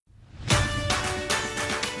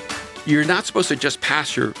You're not supposed to just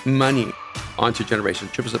pass your money onto generations.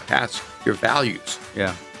 You're supposed to pass your values.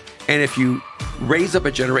 Yeah. And if you raise up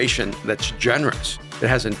a generation that's generous, that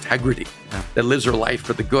has integrity, that lives their life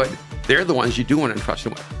for the good, they're the ones you do want to entrust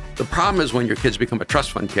them with. The problem is when your kids become a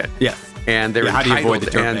trust fund kid. Yes. And they're how do you avoid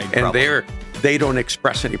entitled the dirtbag and they don't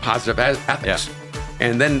express any positive ethics. Yeah.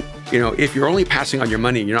 And then, if you're only passing on your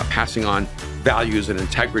money, you're not passing on values and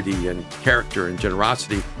integrity and character and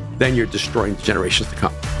generosity, then you're destroying the generations to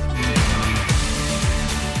come.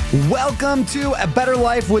 Welcome to A Better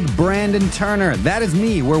Life with Brandon Turner. That is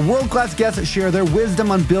me, where world-class guests share their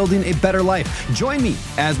wisdom on building a better life. Join me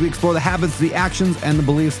as we explore the habits, the actions, and the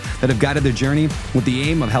beliefs that have guided their journey with the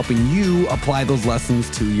aim of helping you apply those lessons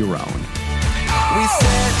to your own. We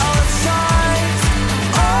set our sights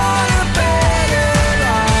on a better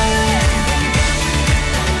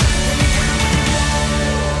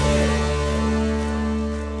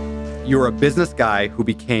life. You're a business guy who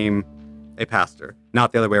became a pastor,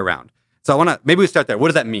 not the other way around. So maybe we start there. What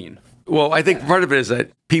does that mean? Well, I think part of it is that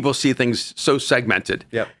people see things so segmented.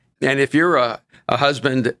 Yep. And if you're a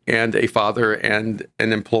husband and a father and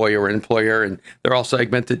an employer, and they're all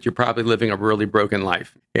segmented, you're probably living a really broken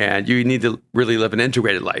life. And you need to really live an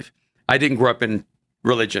integrated life. I didn't grow up in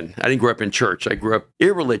religion. I didn't grow up in church. I grew up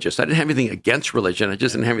irreligious. I didn't have anything against religion. I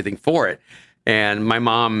just didn't have anything for it. And my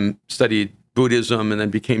mom studied Buddhism and then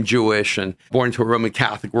became Jewish and born into a Roman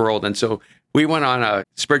Catholic world. And so we went on a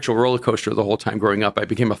spiritual roller coaster the whole time growing up. I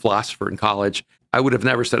became a philosopher in college. I would have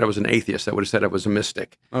never said I was an atheist. I would have said I was a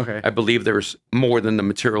mystic. Okay. I believed there was more than the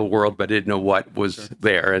material world, but I didn't know what was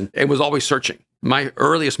there. And it was always searching. My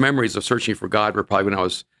earliest memories of searching for God were probably when I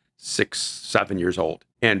was 6, 7 years old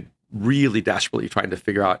and really desperately trying to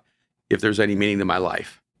figure out if there's any meaning to my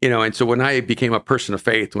life. And so when I became a person of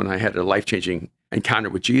faith, when I had a life-changing encounter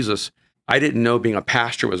with Jesus, I didn't know being a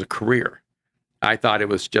pastor was a career. I thought it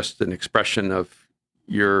was just an expression of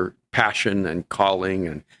your passion and calling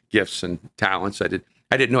and gifts and talents. I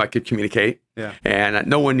didn't know I could communicate. Yeah. And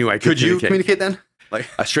no one knew I could communicate. Could you communicate then?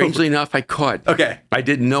 Strangely enough, I could. Okay. I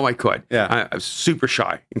didn't know I could. Yeah. I was super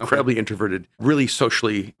shy, incredibly introverted, really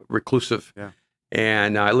socially reclusive. Yeah.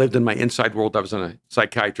 And I lived in my inside world. I was in a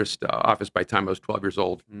psychiatrist's office by the time I was 12 years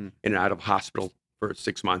old, in and out of hospital for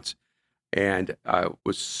 6 months. And I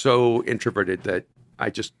was so introverted that I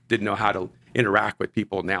just didn't know how to interact with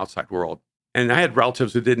people in the outside world. And I had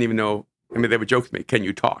relatives who didn't even know. They would joke with me, "Can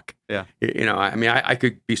you talk?" Yeah. I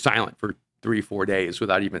could be silent for 3-4 days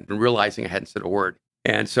without even realizing I hadn't said a word.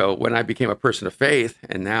 And so when I became a person of faith,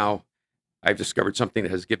 and now I've discovered something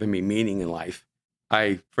that has given me meaning in life,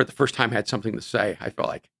 I, for the first time, had something to say. I felt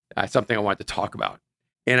like something I wanted to talk about.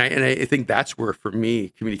 And I think that's where, for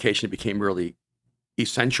me, communication became really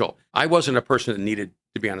essential. I wasn't a person that needed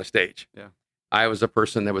to be on a stage. Yeah. I was a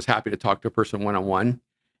person that was happy to talk to a person one-on-one,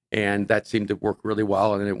 and that seemed to work really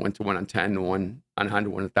well. And then it went to 1 on 10, 1 on 100,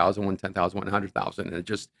 1 on 1,000, 1 on 10,000, 1 on 100,000, and it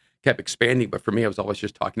just kept expanding. But for me, I was always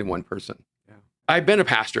just talking to one person. Yeah. I've been a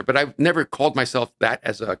pastor, but I've never called myself that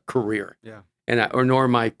as a career. Yeah. Or nor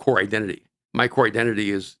my core identity. My core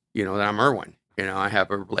identity is, that I'm Erwin. I have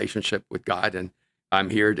a relationship with God, and I'm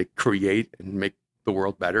here to create and make the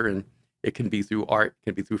world better. And it can be through art, it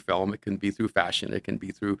can be through film, it can be through fashion, it can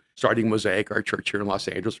be through starting Mosaic, our church here in Los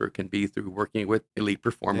Angeles, or it can be through working with elite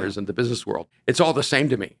performers in the business world. It's all the same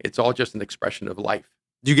to me. It's all just an expression of life.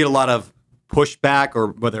 Do you get a lot of pushback, or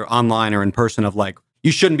whether online or in person, of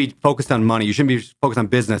you shouldn't be focused on money, you shouldn't be focused on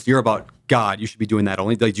business, you're about God, you should be doing that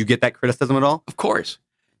only? Do you get that criticism at all? Of course.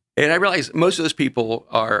 And I realize most of those people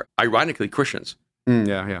are ironically Christians.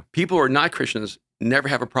 Yeah. People who are not Christians never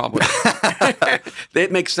have a problem with it.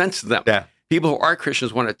 It makes sense to them. Yeah. People who are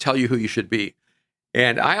Christians want to tell you who you should be.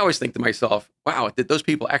 And I always think to myself, wow, did those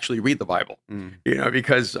people actually read the Bible?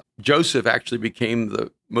 Because Joseph actually became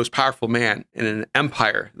the most powerful man in an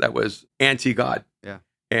empire that was anti-God. Yeah.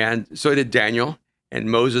 And so did Daniel,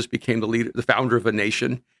 and Moses became the leader, the founder of a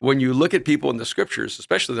nation. When you look at people in the scriptures,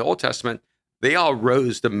 especially the Old Testament, they all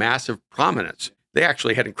rose to massive prominence. They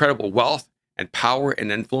actually had incredible wealth and power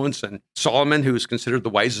and influence. And Solomon, who is considered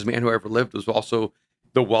the wisest man who ever lived, was also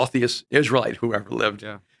the wealthiest Israelite who ever lived.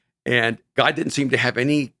 Yeah. And God didn't seem to have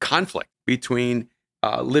any conflict between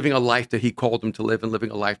living a life that he called him to live and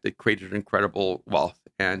living a life that created incredible wealth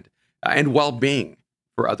and well-being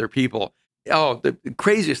for other people. Oh, the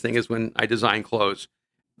craziest thing is when I design clothes,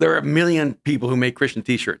 there are a million people who make Christian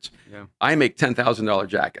T-shirts. Yeah. I make $10,000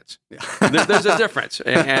 jackets. Yeah. There's a difference,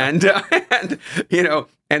 and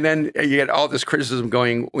then you get all this criticism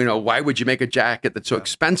going. Why would you make a jacket that's so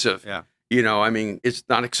expensive? Yeah. It's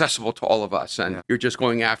not accessible to all of us, and you're just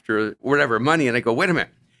going after whatever money. And I go, wait a minute.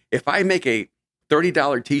 If I make a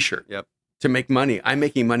 $30 T-shirt, to make money, I'm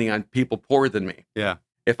making money on people poorer than me. Yeah.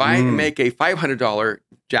 If I make a $500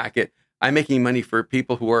 jacket, I'm making money for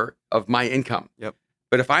people who are of my income. Yep.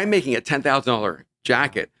 But if I'm making a $10,000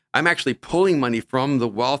 jacket, I'm actually pulling money from the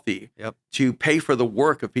wealthy to pay for the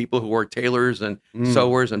work of people who are tailors and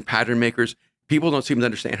sewers and pattern makers. People don't seem to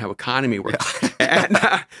understand how economy works.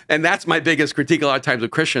 And that's my biggest critique a lot of times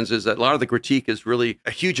of Christians, is that a lot of the critique is really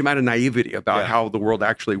a huge amount of naivety about how the world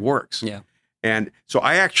actually works. Yeah. And so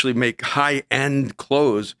I actually make high-end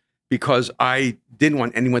clothes because I didn't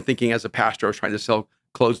want anyone thinking as a pastor I was trying to sell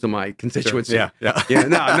clothes to my constituency. Sure.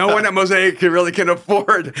 Yeah. No one at Mosaic can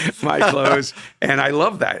afford my clothes. And I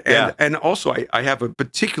love that. And also I have a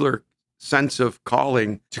particular sense of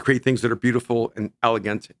calling to create things that are beautiful and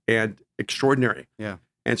elegant and extraordinary. Yeah.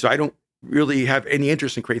 And so I don't really have any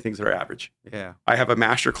interest in creating things that are average. Yeah. I have a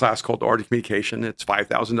master class called Art of Communication. It's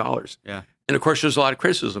 $5,000. Yeah. And of course, there's a lot of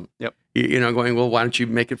criticism. Yep. Going, well, why don't you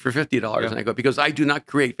make it for $50? And I go, because I do not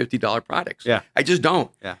create $50 products. Yeah. I just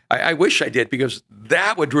don't. Yeah. I wish I did, because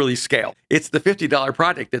that would really scale. It's the $50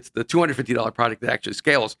 product. It's the $250 product that actually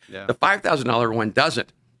scales. Yeah. The $5,000 one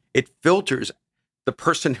doesn't. It filters the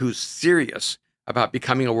person who's serious about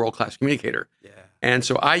becoming a world-class communicator. Yeah. And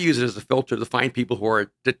so I use it as a filter to find people who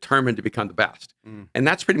are determined to become the best. And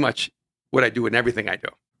that's pretty much what I do in everything I do.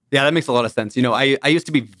 Yeah, that makes a lot of sense. I used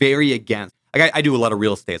to be very against, I do a lot of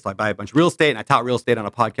real estate. So I buy a bunch of real estate, and I taught real estate on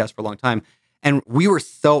a podcast for a long time. And we were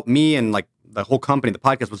me and like the whole company, the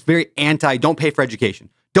podcast was very anti, don't pay for education.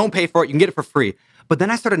 Don't pay for it. You can get it for free. But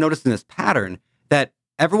then I started noticing this pattern that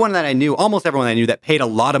almost everyone I knew that paid a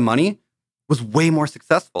lot of money was way more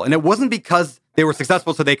successful. And it wasn't because they were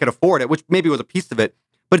successful so they could afford it, which maybe was a piece of it,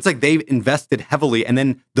 but it's like they've invested heavily. And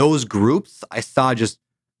then those groups I saw just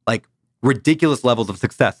like ridiculous levels of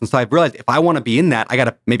success. And so I've realized if I want to be in that, I got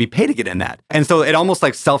to maybe pay to get in that. And so it almost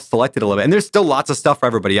like self-selected a little bit. And there's still lots of stuff for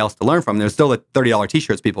everybody else to learn from. There's still like $30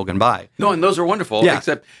 t-shirts people can buy. No, and those are wonderful. Yeah.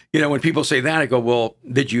 Except, when people say that, I go, well,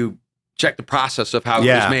 did you check the process of how it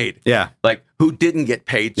was made? Yeah. Like, who didn't get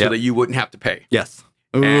paid so that you wouldn't have to pay? Yes.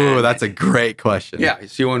 Ooh, that's a great question. Yeah.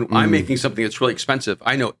 See, when I'm making something that's really expensive,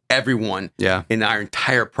 I know everyone in our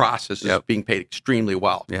entire process is being paid extremely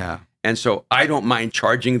well. Yeah. And so I don't mind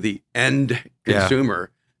charging the end consumer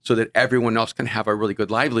so that everyone else can have a really good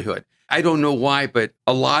livelihood. I don't know why, but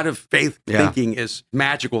a lot of faith thinking is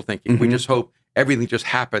magical thinking. We just hope everything just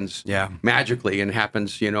happens magically and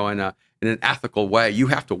happens, in an ethical way. You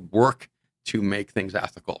have to work to make things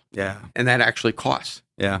ethical. Yeah. And that actually costs.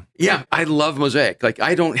 Yeah. Yeah. I love Mosaic. Like,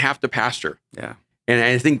 I don't have to pastor. Yeah. And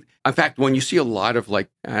I think, in fact, when you see a lot of I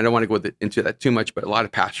don't want to go into that too much, but a lot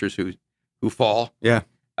of pastors who fall. Yeah.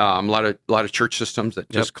 A lot of church systems that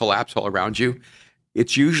just collapse all around you.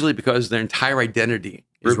 It's usually because their entire identity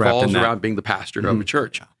revolves around being the pastor of a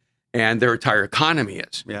church, and their entire economy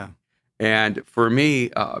is. Yeah. And for me,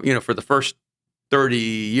 for the first 30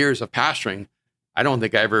 years of pastoring, I don't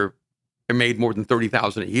think I ever made more than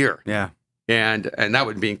 $30,000 a year. Yeah. And that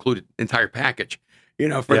would be included entire package.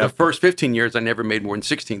 For the first 15 years, I never made more than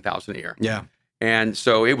 $16,000 a year. Yeah. And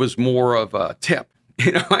so it was more of a tip,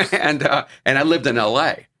 and I lived in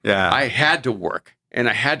LA. Yeah. I had to work and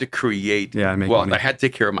I had to create wealth. I had to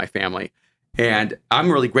take care of my family. And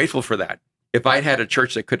I'm really grateful for that. If I had a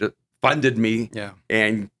church that could have funded me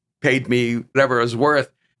and paid me whatever it was worth,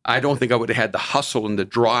 I don't think I would have had the hustle and the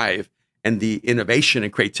drive and the innovation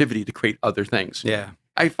and creativity to create other things. Yeah.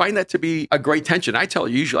 I find that to be a great tension. I tell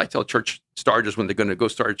church starters when they're going to go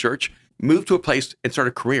start a church, move to a place and start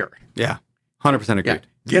a career. Yeah. 100% agreed. Yeah.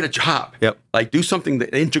 Get a job. Yep. Like, do something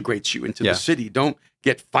that integrates you into the city. Don't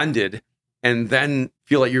get funded and then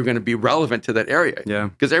feel like you're going to be relevant to that area. Yeah.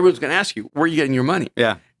 Because everyone's going to ask you, where are you getting your money?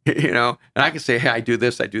 Yeah. And I can say, hey, I do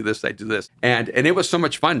this, I do this, I do this. And it was so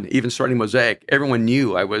much fun, even starting Mosaic. Everyone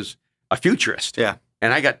knew I was a futurist. Yeah.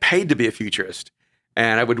 And I got paid to be a futurist.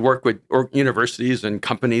 And I would work with universities and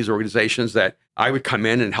companies, organizations that I would come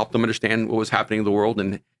in and help them understand what was happening in the world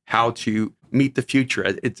and how to meet the future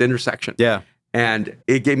at its intersection. Yeah. And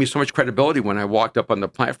it gave me so much credibility when I walked up on the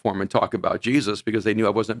platform and talk about Jesus, because they knew I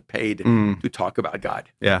wasn't paid to talk about God.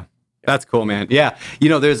 Yeah. That's cool, man. Yeah.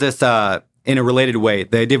 There's this, in a related way,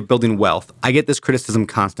 the idea of building wealth. I get this criticism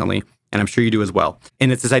constantly, and I'm sure you do as well.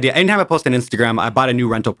 And it's this idea, anytime I post on Instagram, I bought a new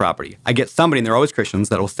rental property. I get somebody, and they're always Christians,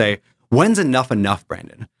 that will say, when's enough,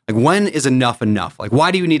 Brandon? Like, when is enough? Like,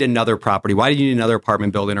 why do you need another property? Why do you need another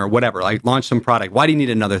apartment building or whatever? Like, launch some product. Why do you need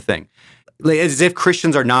another thing? Like, as if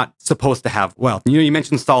Christians are not supposed to have wealth. You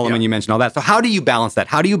mentioned Solomon, you mentioned all that. So how do you balance that?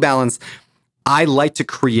 How do you balance, I like to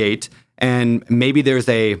create, and maybe there's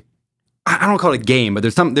a I don't call it a game, but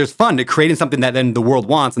there's fun to creating something that then the world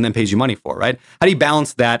wants and then pays you money for, right? How do you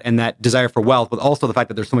balance that and that desire for wealth with also the fact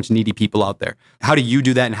that there's so much needy people out there? How do you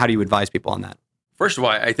do that, and how do you advise people on that? First of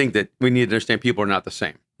all, I think that we need to understand people are not the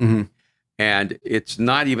same. Mm-hmm. And it's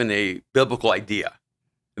not even a biblical idea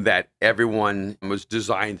that everyone was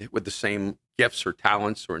designed with the same gifts or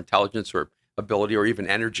talents or intelligence or ability or even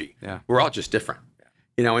energy. Yeah. We're all just different.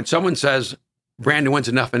 And someone says, Brandon, when's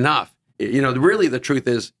enough? Really the truth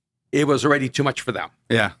is it was already too much for them.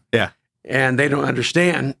 Yeah. And they don't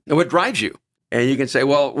understand what drives you. And you can say,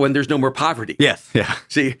 well, when there's no more poverty. Yes. Yeah.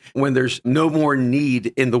 See, when there's no more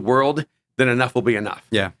need in the world, then enough will be enough.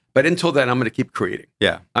 Yeah. But until then, I'm going to keep creating.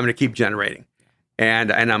 Yeah. I'm going to keep generating.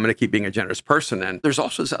 And I'm going to keep being a generous person. And there's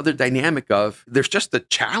also this other dynamic of there's just the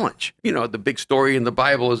challenge. The big story in the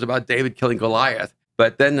Bible is about David killing Goliath.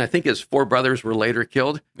 But then I think his 4 brothers were later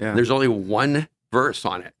killed. Yeah. There's only one verse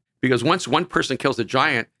on it. Because once one person kills a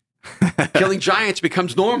giant, killing giants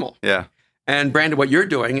becomes normal. Yeah. And Brandon, what you're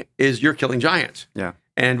doing is you're killing giants. Yeah.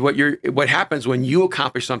 And what happens when you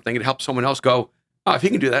accomplish something, it helps someone else go, oh, if he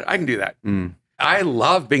can do that, I can do that. Mm. I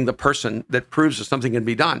love being the person that proves that something can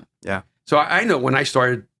be done. Yeah. So I know when I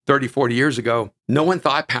started 30, 40 years ago, no one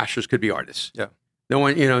thought pastors could be artists. Yeah. No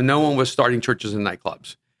one was starting churches and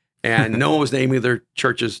nightclubs. And no one was naming their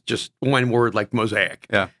churches just one word like Mosaic.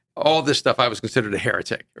 Yeah. All this stuff I was considered a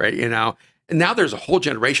heretic, right? And now there's a whole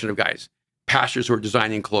generation of guys, pastors who are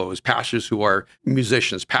designing clothes, pastors who are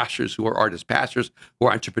musicians, pastors who are artists, pastors who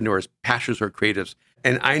are entrepreneurs, pastors who are creatives.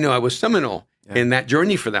 And I know I was seminal in that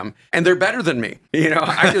journey for them. And they're better than me.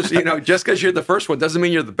 I just, just because you're the first one doesn't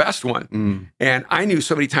mean you're the best one. Mm. And I knew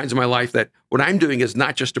so many times in my life that what I'm doing is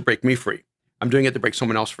not just to break me free. I'm doing it to break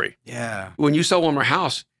someone else free. Yeah. When you sell one more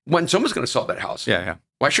house, when someone's going to sell that house. Yeah.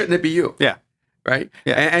 Why shouldn't it be you? Yeah. Right?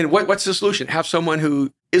 Yeah. And what's the solution? Have someone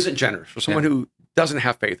who isn't generous, or someone who doesn't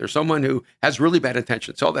have faith, or someone who has really bad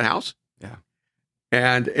intentions. Sell that house. Yeah.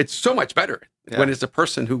 And it's so much better when it's a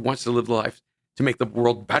person who wants to live the life to make the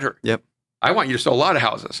world better. Yep. I want you to sell a lot of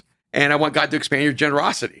houses, and I want God to expand your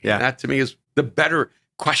generosity. Yeah. And that to me is the better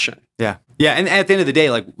question. Yeah. Yeah. And at the end of the day,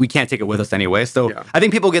 we can't take it with us anyway. So I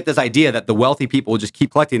think people get this idea that the wealthy people will just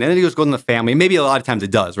keep collecting, and then it just goes in the family. Maybe a lot of times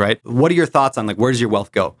it does, right? What are your thoughts on where does your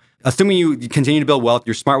wealth go? Assuming you continue to build wealth,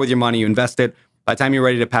 you're smart with your money, you invest it. By the time you're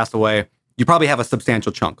ready to pass away, you probably have a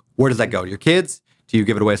substantial chunk. Where does that go? To your kids? Do you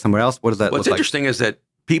give it away to somewhere else? What does that look like? What's interesting is that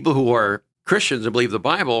people who are Christians and believe the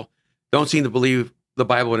Bible don't seem to believe the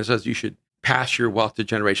Bible when it says you should pass your wealth to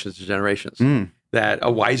generations. Mm. That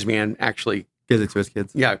a wise man actually gives it to his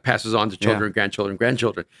kids. Yeah, passes on to children,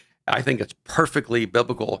 grandchildren. I think it's perfectly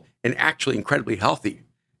biblical and actually incredibly healthy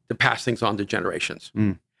to pass things on to generations.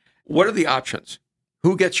 Mm. What are the options?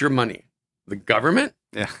 Who gets your money? The government?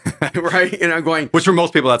 Yeah. Right? And I'm going... Which for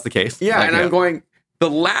most people, that's the case. Yeah, I'm going, the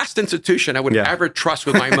last institution I would ever trust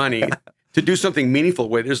with my money to do something meaningful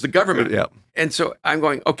with is the government. Yeah. And so I'm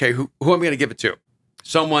going, okay, who am I going to give it to?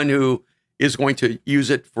 Someone who is going to use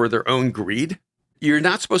it for their own greed? You're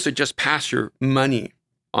not supposed to just pass your money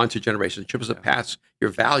onto generations. You're supposed to pass your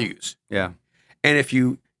values. Yeah. And if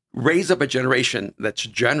you raise up a generation that's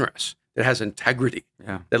generous, that has integrity,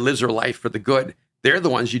 that lives their life for the good, they're the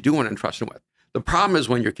ones you do want to entrust them with. The problem is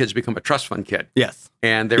when your kids become a trust fund kid. Yes.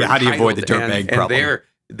 And they're how do you avoid the dirtbag problem? And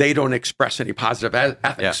they don't express any positive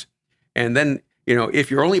ethics. Yeah. And then,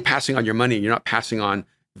 if you're only passing on your money, you're not passing on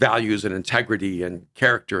values and integrity and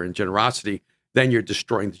character and generosity, then you're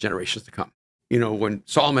destroying the generations to come. When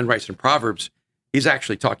Solomon writes in Proverbs, he's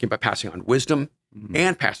actually talking about passing on wisdom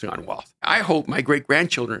and passing on wealth. I hope my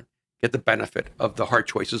great-grandchildren get the benefit of the hard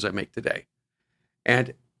choices I make today.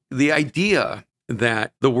 And the idea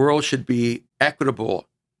that the world should be equitable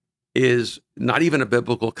is not even a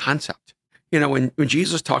biblical concept. When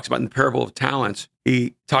Jesus talks about in the parable of talents,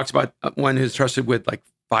 he talks about one who's trusted with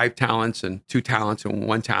 5 talents and 2 talents and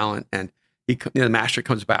 1 talent. And the master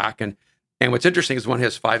comes back. And what's interesting is the one who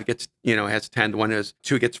has 5 gets, has 10. The one who has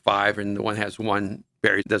 2 gets 5. And the one who has 1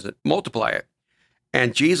 barely doesn't multiply it.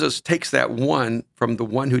 And Jesus takes that 1 from the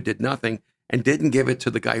one who did nothing and didn't give it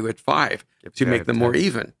to the guy who had 5 to make them more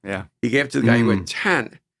even. Yeah. He gave it to the guy who had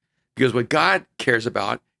 10. Because what God cares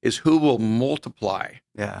about is who will multiply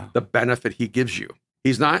the benefit he gives you.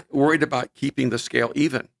 He's not worried about keeping the scale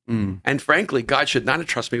even. And frankly, God should not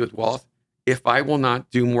entrust me with wealth if I will not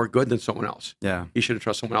do more good than someone else. Yeah. He should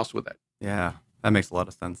entrust someone else with it. Yeah, that makes a lot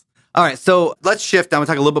of sense. All right, so let's shift. I'm going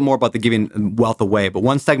to talk a little bit more about the giving wealth away. But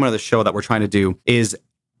one segment of the show that we're trying to do is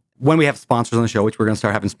when we have sponsors on the show, which we're going to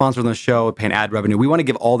start having sponsors on the show, paying ad revenue, we want to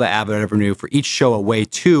give all the ad revenue for each show away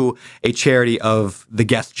to a charity of the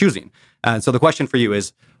guest choosing. And so the question for you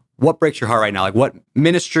is, what breaks your heart right now? Like what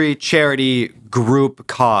ministry, charity, group,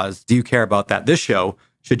 cause do you care about that this show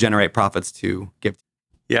should generate profits to give?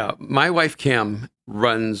 Yeah, my wife Kim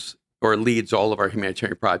runs or leads all of our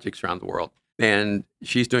humanitarian projects around the world. And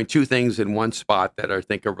she's doing two things in one spot that I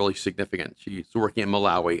think are really significant. She's working in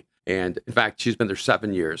Malawi. And in fact, she's been there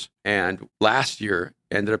 7 years. And last year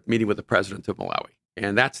ended up meeting with the president of Malawi.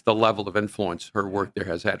 And that's the level of influence her work there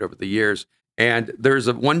has had over the years. And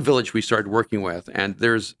there's one village we started working with, and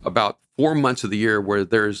there's about 4 months of the year where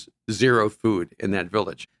there's zero food in that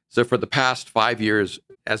village. So for the past 5 years,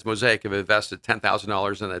 as Mosaic have invested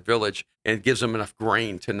 $10,000 in that village, and it gives them enough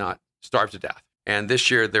grain to not starve to death. And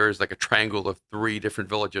this year there's like a triangle of 3 different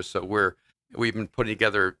villages. So we've been putting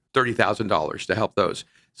together $30,000 to help those.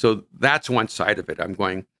 So that's one side of it. I'm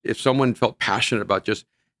going, if someone felt passionate about just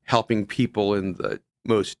helping people in the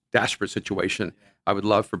most desperate situation, I would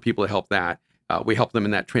love for people to help that. We help them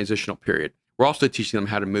in that transitional period. We're also teaching them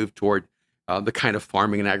how to move toward the kind of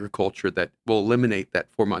farming and agriculture that will eliminate that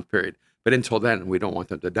 4-month period. But until then, we don't want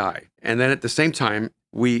them to die. And then at the same time,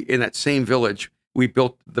 in that same village, we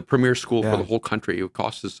built the premier school for the whole country. It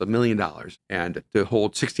cost us $1 million and to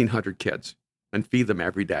hold 1,600 kids and feed them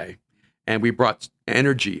every day. And we brought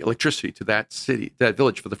electricity to that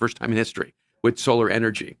village for the first time in history with solar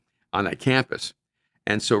energy on that campus.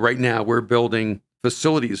 And so right now we're building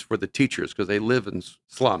facilities for the teachers because they live in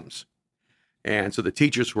slums. And so the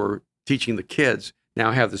teachers who are teaching the kids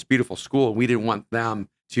now have this beautiful school. We didn't want them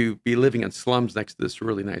to be living in slums next to this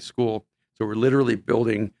really nice school. So we're literally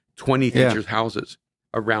building 20 teachers' houses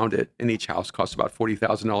around it, and each house costs about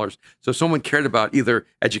 $40,000. So if someone cared about either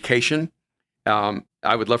education,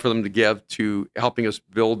 I would love for them to give to helping us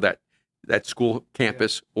build that school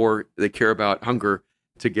campus, or they care about hunger,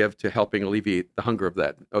 to give to helping alleviate the hunger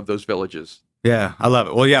of those villages. Yeah, I love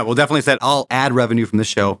it. Well, yeah, we'll definitely say I'll add revenue from the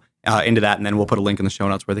show into that, and then we'll put a link in the show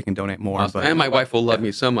notes where they can donate more. Awesome. And my wife will love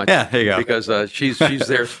me so much. Yeah, there you go. Because she's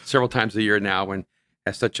there several times a year now and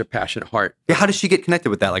has such a passionate heart. Yeah, how does she get connected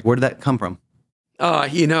with that? Like, where did that come from?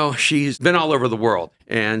 She's been all over the world,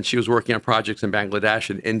 and she was working on projects in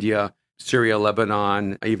Bangladesh and India, Syria,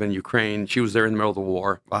 Lebanon, even Ukraine. She was there in the middle of the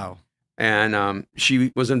war. Wow. And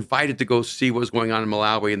she was invited to go see what was going on in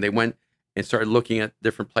Malawi, and they went and started looking at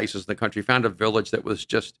different places in the country, found a village that was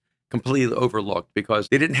just completely overlooked because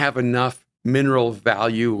they didn't have enough mineral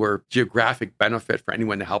value or geographic benefit for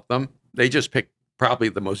anyone to help them. They just picked probably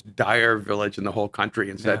the most dire village in the whole country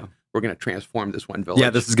and said, we're going to transform this one village.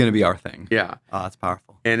 Yeah, this is going to be our thing. Yeah. Oh, that's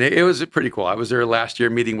powerful. And it was pretty cool. I was there last year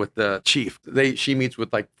meeting with the chief. She meets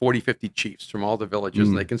with like 40, 50 chiefs from all the villages,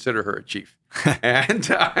 and they consider her a chief. and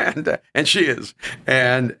she is.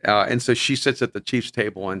 And so she sits at the chief's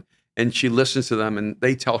table and she listens to them, and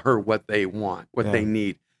they tell her what they want, what they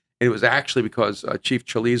need. And it was actually because Chief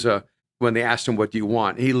Chaliza, when they asked him, what do you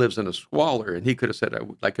want? He lives in a squalor, and he could have said, I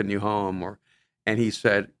would like a new home, and he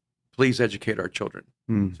said, please educate our children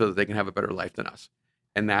so that they can have a better life than us.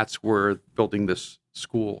 And that's where building this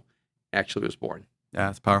school actually was born. Yeah,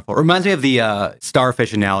 it's powerful. It reminds me of the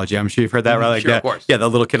starfish analogy. I'm sure you've heard that, right? Like, sure, of course. Yeah, the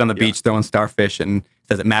little kid on the beach throwing starfish and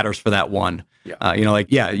says it matters for that one. Yeah.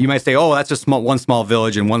 You might say, oh, that's just one small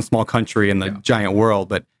village and one small country in the giant world.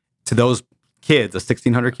 But to those kids, the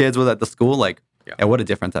 1,600 kids at the school, what a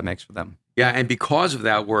difference that makes for them. Yeah, and because of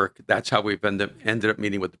that work, that's how we've ended up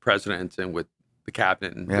meeting with the president and with the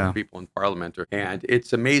cabinet and with people in parliament. And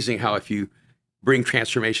it's amazing how if you bring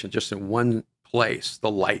transformation just in one place, the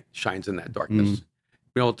light shines in that darkness.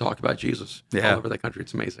 We all talk about Jesus all over the country.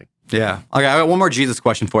 It's amazing. Yeah. Okay, I got one more Jesus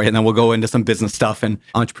question for you, and then we'll go into some business stuff and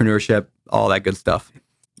entrepreneurship, all that good stuff.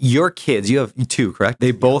 Your kids, you have 2, correct?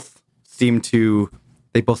 They both seem to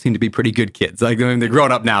be pretty good kids. Like, I mean, they're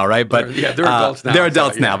grown up now, right? But they're adults now. They're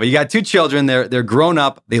adults now. But you got 2 children. They're grown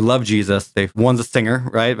up. They love Jesus. One's a singer,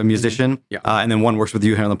 right? A musician. And then one works with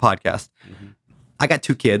you here on the podcast. I got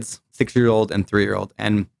 2 kids, 6-year-old and 3-year-old.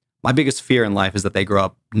 And my biggest fear in life is that they grow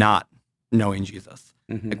up not knowing Jesus.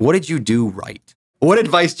 Like, what did you do right? What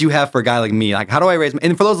advice do you have for a guy like me? Like, how do I raise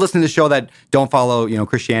and for those listening to the show that don't follow,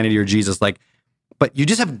 Christianity or Jesus, but you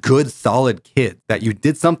just have good, solid kids that you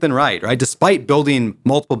did something right? Despite building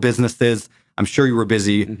multiple businesses, I'm sure you were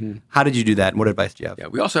busy. How did you do that? And what advice do you have? Yeah,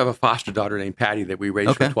 we also have a foster daughter named Patty that we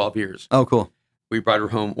raised for 12 years. Oh, cool. We brought her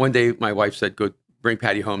home. One day, my wife said, go bring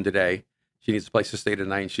Patty home today. She needs a place to stay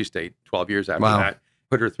tonight. And she stayed 12 years after that.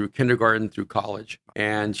 Put her through kindergarten, through college.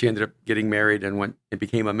 And she ended up getting married and went and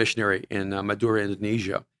became a missionary in Madura,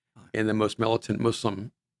 Indonesia, in the most militant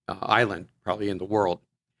Muslim island probably in the world.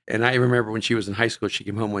 And I remember when she was in high school, she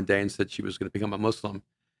came home one day and said she was going to become a Muslim.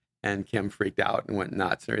 And Kim freaked out and went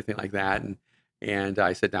nuts and everything like that. And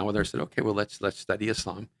I sat down with her and said, okay, well, let's study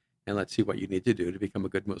Islam. and let's see what you need to do to become a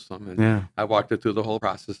good Muslim. And Yeah. I walked her through the whole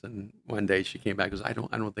process. And one day she came back and goes, I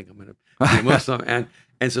don't think I'm going to be a Muslim. And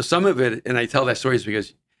so some of it, and I tell that story is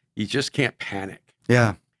because you just can't panic.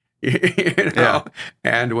 Yeah. you know? Yeah.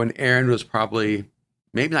 And when Aaron was probably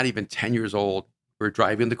maybe not even 10 years old, we were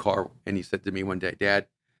driving the car, and he said to me one day, Dad,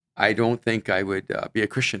 I don't think I would be a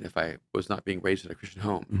Christian if I was not being raised in a Christian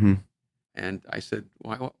home. Mm-hmm. And I said,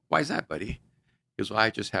 why is that, buddy? He goes, well,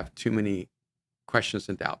 I just have too many questions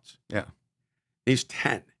and doubts. Yeah. He's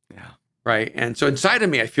 10. Yeah. Right. And so inside of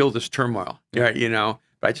me, I feel this turmoil, right?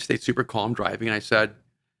 But I just stayed super calm driving. And I said,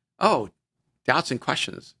 oh, doubts and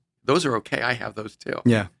questions, those are okay. I have those too.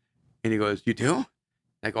 Yeah. And he goes, you do? And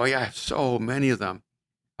I go, oh, yeah, I have so many of them.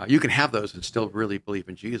 You can have those and still really believe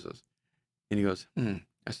in Jesus. And he goes,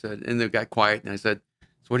 I said, and they got quiet. And I said,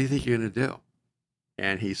 so what do you think you're going to do?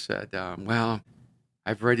 And he said, well,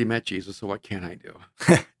 I've already met Jesus, so what can I do?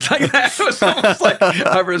 Like that. It was almost like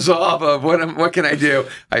a resolve of what can I do?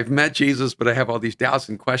 I've met Jesus, but I have all these doubts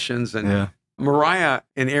and questions. And Mariah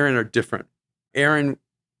and Aaron are different. Aaron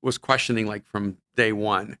was questioning like from day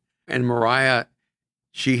one. And Mariah,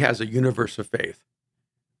 she has a universe of faith.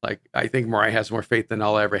 Like, I think Mariah has more faith than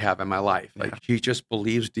I'll ever have in my life. Like, she just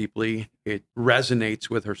believes deeply. It resonates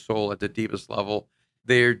with her soul at the deepest level.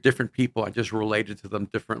 They're different people. I just related to them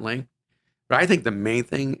differently. But I think the main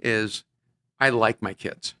thing is I like my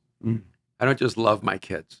kids. I don't just love my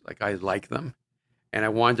kids. Like, I like them. And I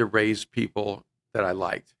wanted to raise people that I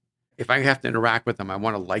liked. If I have to interact with them, I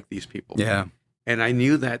want to like these people. Yeah. And I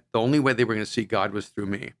knew that the only way they were going to see God was through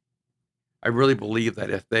me. I really believe that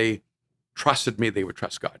if they trusted me, they would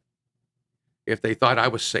trust God. If they thought I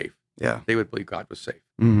was safe, they would believe God was safe.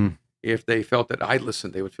 Mm-hmm. If they felt that I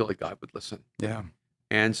listened, they would feel like God would listen. Yeah.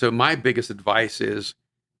 And so my biggest advice is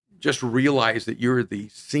just realize that you're the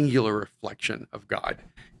singular reflection of God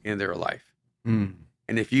in their life. Mm.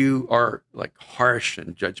 And if you are like harsh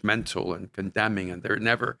and judgmental and condemning, and they're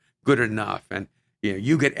never good enough, and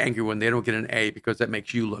you get angry when they don't get an A because that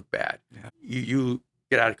makes you look bad. Yeah. You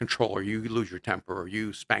get out of control, or you lose your temper, or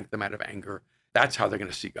you spank them out of anger. That's how they're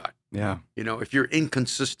going to see God. Yeah. If you're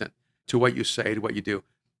inconsistent to what you say, to what you do.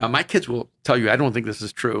 My kids will tell you, I don't think this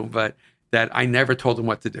is true, but that I never told them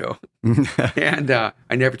what to do. And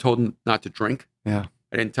I never told them not to drink. Yeah.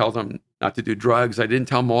 I didn't tell them not to do drugs. I didn't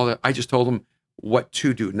tell them all that. I just told them what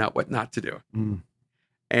to do, not what not to do. Mm.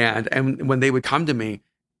 And when they would come to me,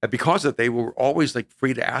 because of that, they were always like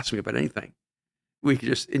free to ask me about anything. We could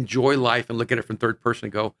just enjoy life and look at it from third person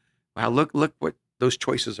and go, wow, look what those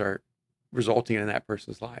choices are resulting in that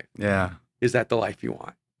person's life. Yeah. Is that the life you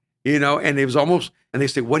want? And it was almost, and they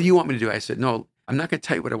say, what do you want me to do? I said, no, I'm not going to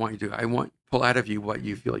tell you what I want you to do. I want to pull out of you what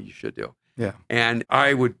you feel you should do. Yeah. And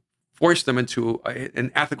I would force them into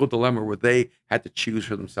an ethical dilemma where they had to choose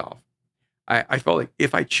for themselves. I felt like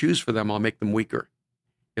if I choose for them, I'll make them weaker.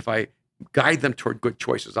 If I guide them toward good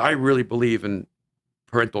choices, I really believe in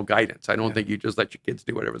parental guidance. I don't think you just let your kids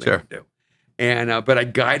do whatever they want to do. And but I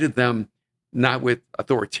guided them not with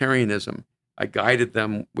authoritarianism. I guided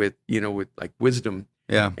them with like wisdom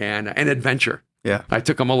and adventure. Yeah. I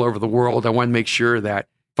took them all over the world. I wanted to make sure that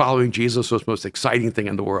following Jesus was the most exciting thing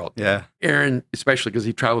in the world. Yeah. Aaron, especially because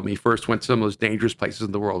he traveled with me first, went to some of those dangerous places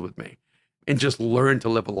in the world with me, and just learned to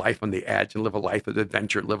live a life on the edge and live a life of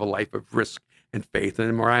adventure, live a life of risk and faith.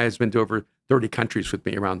 And Mariah has been to over 30 countries with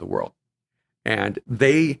me around the world. And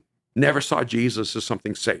they never saw Jesus as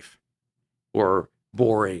something safe or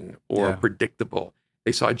boring or predictable.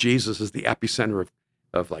 They saw Jesus as the epicenter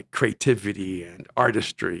of like creativity and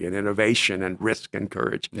artistry and innovation and risk and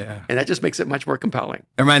courage. Yeah. And that just makes it much more compelling.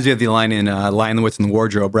 It reminds me of the line in Lion, the Witch, and the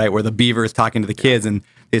Wardrobe, right? Where the beaver is talking to the kids and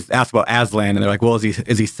they ask about Aslan, and they're like, well, is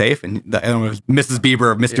he safe? And I don't know if it was Mrs.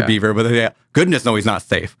 Beaver or Mr. Beaver, but they're like, goodness, no, he's not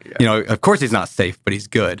safe. Yeah. Of course he's not safe, but he's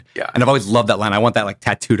good. Yeah. And I've always loved that line. I want that like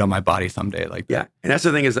tattooed on my body someday. Like Yeah. And that's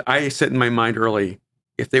the thing is I set in my mind early,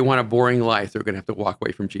 if they want a boring life, they're going to have to walk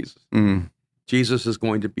away from Jesus. Mm. Jesus is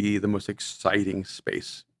going to be the most exciting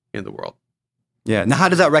space in the world. Yeah. Now, how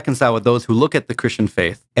does that reconcile with those who look at the Christian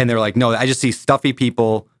faith and they're like, no, I just see stuffy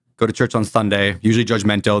people go to church on Sunday, usually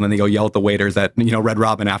judgmental, and then they go yell at the waiters at, Red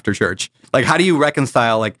Robin after church. Like, how do you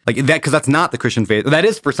reconcile like that? Because that's not the Christian faith. That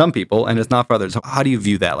is for some people, and it's not for others. So how do you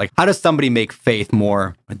view that? Like, how does somebody make faith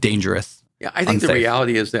more dangerous? Yeah, I think the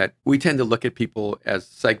reality is that we tend to look at people as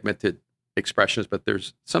segmented expressions, but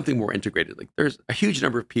there's something more integrated. Like, there's a huge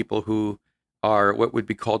number of people who are what would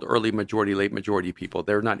be called early majority, late majority people.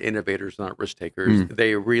 They're not innovators, not risk takers.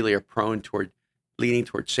 They really are prone toward leaning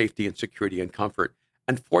towards safety and security and comfort.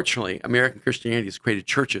 Unfortunately, American Christianity has created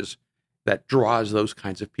churches that draws those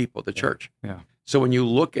kinds of people to church. Yeah. So when you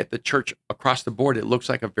look at the church across the board, it looks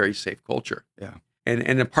like a very safe culture. Yeah.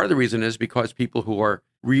 And a part of the reason is because people who are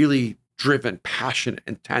really driven, passionate,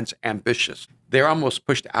 intense, ambitious, they're almost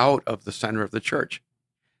pushed out of the center of the church.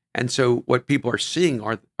 And so what people are seeing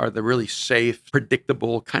are the really safe,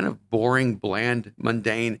 predictable, kind of boring, bland,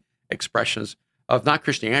 mundane expressions of not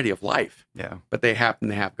Christianity, of life. Yeah. But they happen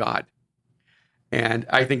to have God. And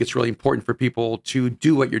I think it's really important for people to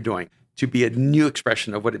do what you're doing, to be a new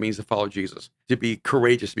expression of what it means to follow Jesus, to be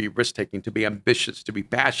courageous, to be risk-taking, to be ambitious, to be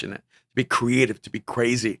passionate, to be creative, to be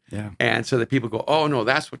crazy. Yeah. And so that people go, oh, no,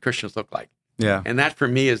 that's what Christians look like. Yeah. And that, for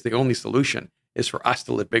me, is the only solution, is for us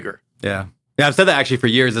to live bigger. Yeah. Yeah, I've said that actually for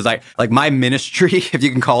years. Is like my ministry, if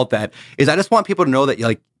you can call it that, is I just want people to know that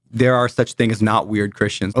like there are such things as not weird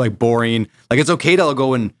Christians, or like boring. Like it's okay to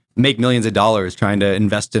go and make millions of dollars trying to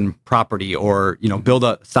invest in property, or build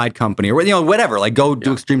a side company, or whatever. Like go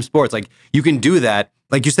do extreme sports. Like you can do that.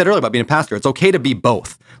 Like you said earlier about being a pastor, it's okay to be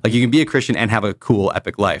both. Like you can be a Christian and have a cool,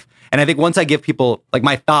 epic life. And I think once I give people, like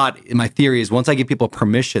my thought and my theory is, once I give people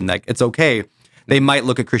permission that it's okay, they might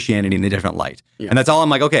look at Christianity in a different light. Yeah. And that's all I'm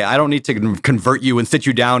like, okay, I don't need to convert you and sit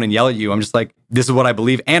you down and yell at you. I'm just like, this is what I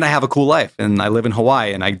believe. And I have a cool life. And I live in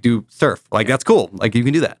Hawaii and I do surf. Like, that's cool. Like, you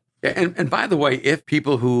can do that. Yeah, and by the way, if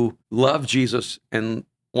people who love Jesus and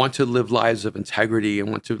want to live lives of integrity and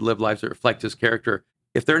want to live lives that reflect his character,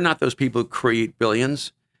 if they're not those people who create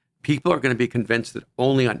billions, people are going to be convinced that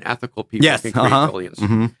only unethical people can create billions.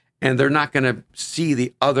 Mm-hmm. And they're not going to see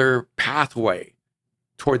the other pathway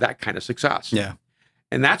toward that kind of success. Yeah.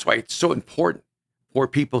 And that's why it's so important for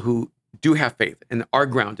people who do have faith and are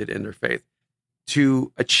grounded in their faith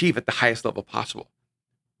to achieve at the highest level possible.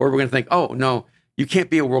 Or we're going to think, oh, no, you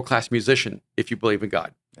can't be a world-class musician if you believe in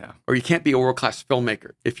God. Yeah. Or you can't be a world-class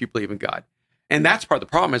filmmaker if you believe in God. And that's part of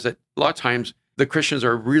the problem, is that a lot of times the Christians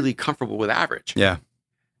are really comfortable with average. Yeah.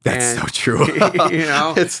 That's so true.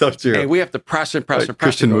 It's so true. And we have to press and press and press.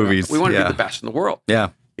 Christian movies. We want to be the best in the world. Yeah.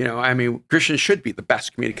 Christians should be the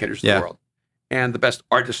best communicators in the world, and the best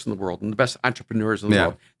artists in the world, and the best entrepreneurs in the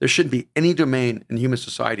world. There shouldn't be any domain in human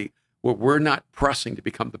society where we're not pressing to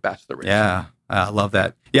become the best there is. Yeah, I love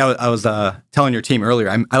that. Yeah, I was telling your team earlier,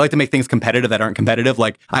 I like to make things competitive that aren't competitive.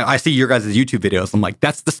 Like, I see your guys' YouTube videos. I'm like,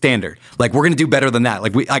 that's the standard. Like, we're going to do better than that.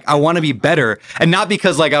 Like, I want to be better. And not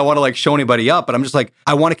because, like, I want to, like, show anybody up, but I'm just like,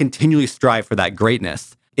 I want to continually strive for that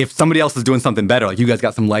greatness. If somebody else is doing something better, like you guys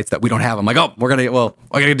got some lights that we don't have, I'm like, oh, we're going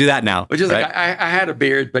to do that now. Which is right? like, I had a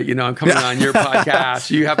beard, but, I'm coming on your podcast.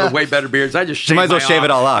 You have a way better beard. So I just you might as well shave it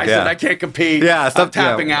all off. I said, I can't compete. Yeah, I'm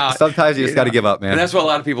tapping out. Sometimes you just got to give up, man. And that's what a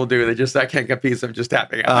lot of people do. I can't compete, so I'm just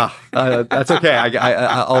tapping out. That's okay.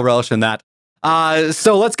 I'll relish in that.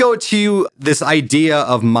 So let's go to this idea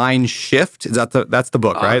of mind shift. That's the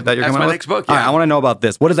book, right? That you're that's my next book. Yeah. All right, I want to know about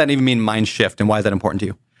this. What does that even mean, mind shift, and why is that important to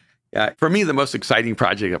you? Yeah, for me, the most exciting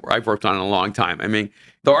project that I've worked on in a long time. I mean,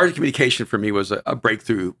 the art of communication for me was a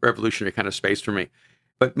breakthrough, revolutionary kind of space for me.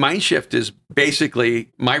 But mind shift is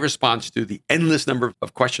basically my response to the endless number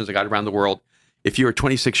of questions I got around the world. If you're a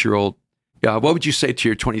 26-year-old, what would you say to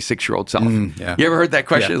your 26-year-old self? Yeah. You ever heard that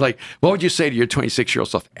question? Like, what would you say to your 26-year-old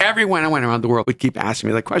self? Everyone I went around the world would keep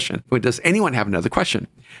asking me that question. Well, does anyone have another question?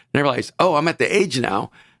 And I realized, I'm at the age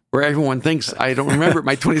now where everyone thinks I don't remember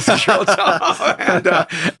my 26-year-old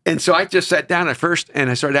self. And so I just sat down at first and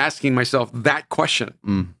I started asking myself that question.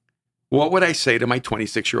 What would I say to my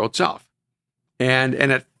 26-year-old self? And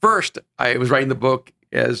at first, I was writing the book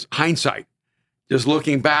as hindsight, just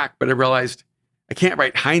looking back, but I realized I can't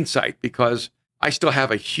write hindsight because I still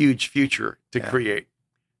have a huge future to create.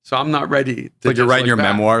 So I'm not ready to. But you're writing your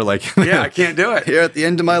memoir, like I can't do it. Here at the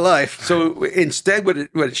end of my life. So instead, what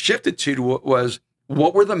it shifted to was,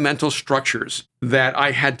 what were the mental structures that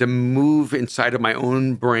I had to move inside of my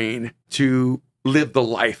own brain to live the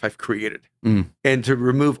life I've created and to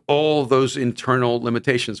remove all those internal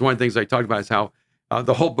limitations? One of the things I talked about is how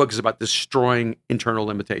the whole book is about destroying internal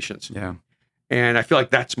limitations. Yeah. And I feel like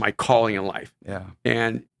that's my calling in life. Yeah.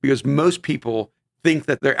 And because most people think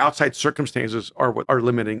that their outside circumstances are what are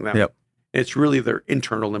limiting them. Yep. It's really their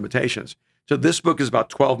internal limitations. So this book is about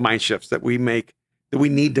 12 mind shifts that we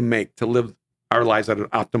need to make to live our lives at an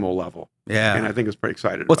optimal level. Yeah. And I think it's pretty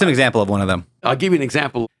exciting. What's an example of one of them? I'll give you an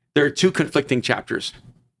example. There are two conflicting chapters.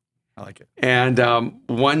 I like it. And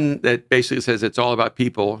one that basically says it's all about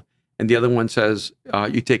people. And the other one says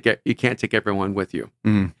you can't take everyone with you.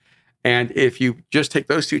 And if you just take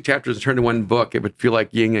those two chapters and turn to one book, it would feel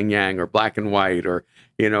like yin and yang, or black and white, or,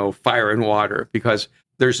 fire and water, because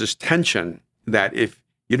there's this tension that if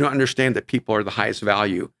you don't understand that people are the highest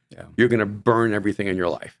value, you're going to burn everything in your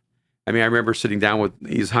life. I mean, I remember sitting down with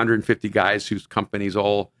these 150 guys whose companies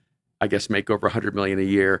all, I guess, make over 100 million a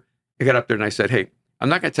year. I got up there and I said, hey, I'm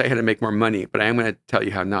not going to tell you how to make more money, but I am going to tell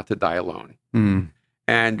you how not to die alone.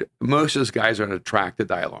 And most of those guys are on a track to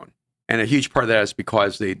die alone. And a huge part of that is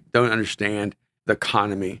because they don't understand the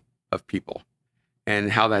economy of people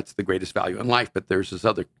and how that's the greatest value in life. But there's this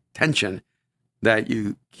other tension that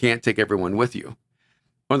you can't take everyone with you.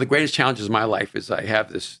 One of the greatest challenges in my life is I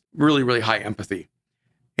have this really, really high empathy,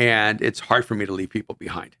 and it's hard for me to leave people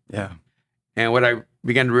behind. Yeah. And what I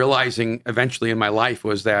began realizing eventually in my life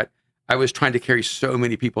was that I was trying to carry so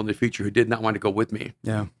many people in the future who did not want to go with me.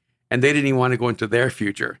 Yeah. And they didn't even want to go into their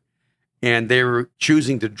future. And they were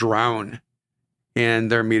choosing to drown in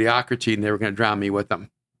their mediocrity, and they were going to drown me with them.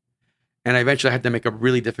 And I eventually had to make a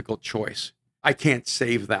really difficult choice. I can't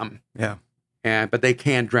save them. Yeah. But they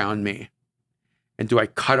can drown me. And do I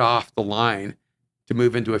cut off the line to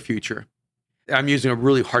move into a future? I'm using a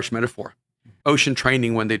really harsh metaphor. Ocean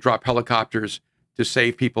training, when they drop helicopters to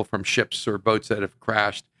save people from ships or boats that have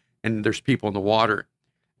crashed, and there's people in the water,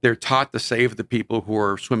 they're taught to save the people who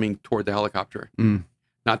are swimming toward the helicopter,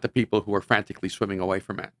 not the people who are frantically swimming away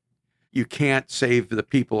from it. You can't save the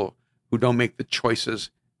people who don't make the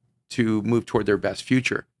choices to move toward their best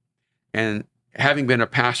future. And having been a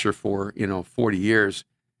pastor for, 40 years,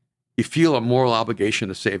 you feel a moral obligation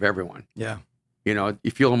to save everyone. Yeah.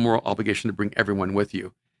 You feel a moral obligation to bring everyone with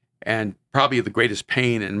you. And probably the greatest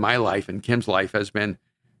pain in my life and Kim's life has been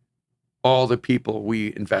all the people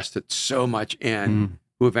we invested so much in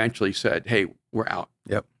who eventually said, hey, we're out.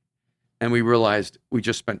 Yep. And we realized we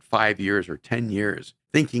just spent 5 years or 10 years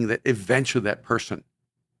thinking that eventually that person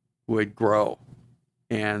would grow.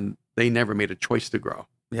 And they never made a choice to grow.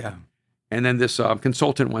 Yeah. And then this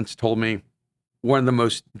consultant once told me, one of the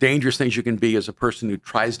most dangerous things you can be is a person who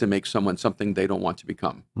tries to make someone something they don't want to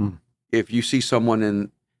become. If you see someone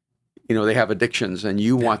and, they have addictions and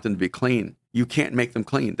you want them to be clean, you can't make them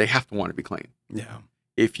clean. They have to want to be clean. Yeah.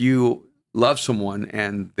 If you love someone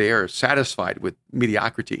and they are satisfied with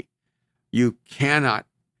mediocrity, you cannot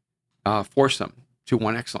force them to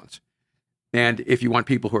want excellence. And if you want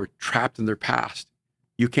people who are trapped in their past,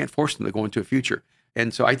 you can't force them to go into a future.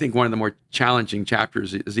 And so I think one of the more challenging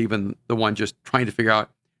chapters is even the one just trying to figure out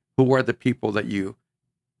who are the people that you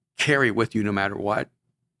carry with you no matter what,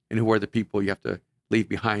 and who are the people you have to leave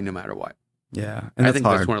behind no matter what. Yeah. And I think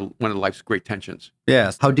that's one of life's great tensions.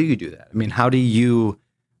 Yes. How do you do that? I mean, how do you,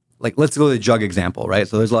 let's go to the drug example, right?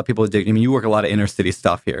 So there's a lot of people addicted. I mean, you work a lot of inner city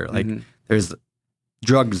stuff here. There's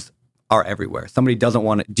drugs are everywhere. Somebody doesn't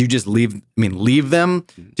want to, do you just leave them?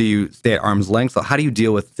 Do you stay at arm's length? So how do you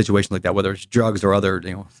deal with situations like that, whether it's drugs or other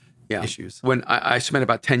issues? When I spent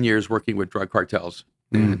about 10 years working with drug cartels,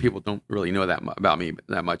 and people don't really know that about me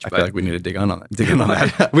that much. I feel like we need to dig in on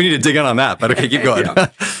that. We need to dig in on that, but okay, keep going.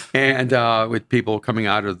 And with people coming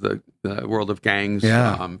out of the world of gangs,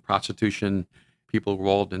 prostitution, people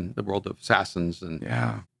involved in the world of assassins. And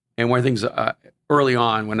one of the things early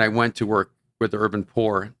on when I went to work with the urban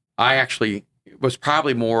poor, I actually was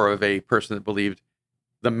probably more of a person that believed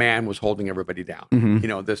the man was holding everybody down,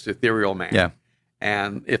 this ethereal man. Yeah.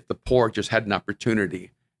 And if the poor just had an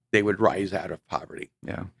opportunity, they would rise out of poverty.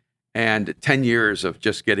 Yeah. And 10 years of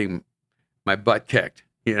just getting my butt kicked,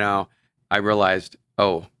 I realized,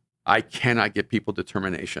 I cannot give people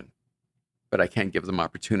determination, but I can give them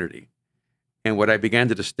opportunity. And what I began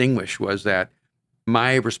to distinguish was that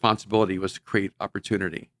my responsibility was to create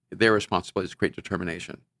opportunity. Their responsibility is to create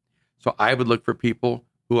determination. So I would look for people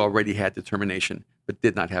who already had determination, but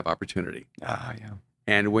did not have opportunity.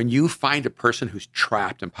 And when you find a person who's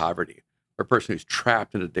trapped in poverty, or a person who's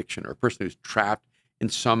trapped in addiction, or a person who's trapped in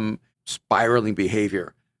some spiraling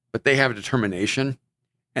behavior, but they have a determination,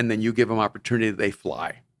 and then you give them opportunity, they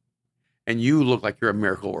fly. And you look like you're a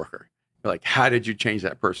miracle worker. You're like, how did you change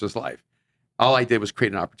that person's life? All I did was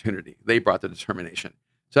create an opportunity. They brought the determination.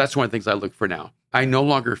 So that's one of the things I look for now. I no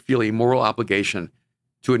longer feel a moral obligation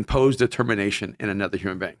to impose determination in another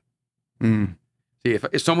human being. See,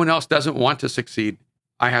 if someone else doesn't want to succeed,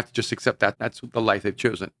 I have to just accept that. That's the life they've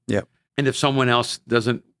chosen. Yep. And if someone else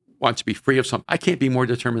doesn't want to be free of something, I can't be more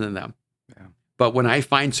determined than them. Yeah. But when I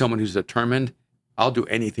find someone who's determined, I'll do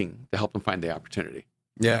anything to help them find the opportunity.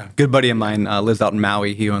 Yeah. Good buddy of mine lives out in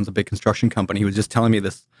Maui. He owns a big construction company. He was just telling me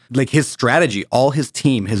this, his strategy, all his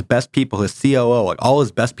team, his best people, his COO, all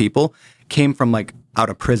his best people came from out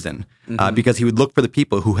of prison because he would look for the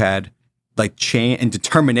people who had chain and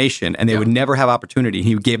determination, and they would never have opportunity.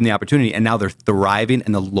 He gave them the opportunity, and now they're thriving,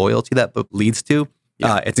 and the loyalty that leads to.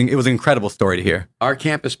 It was an incredible story to hear. Our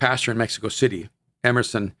campus pastor in Mexico City,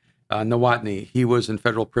 Emerson Nawatney, he was in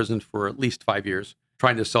federal prison for at least 5 years,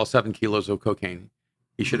 trying to sell 7 kilos of cocaine.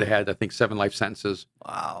 He should have had, I think, 7 life sentences.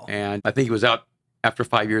 Wow. And I think he was out after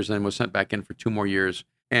 5 years and was sent back in for 2 more years.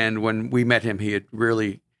 And when we met him, he had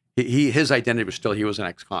really, his identity was still, he was an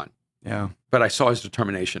ex-con. Yeah. But I saw his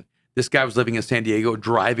determination. This guy was living in San Diego,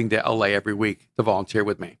 driving to LA every week to volunteer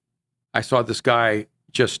with me. I saw this guy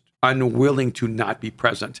just unwilling to not be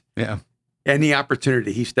present. Yeah. Any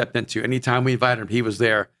opportunity he stepped into, anytime we invited him, he was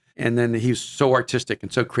there. And then he's so artistic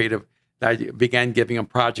and so creative that I began giving him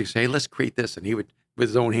projects. Hey, let's create this. And he would, with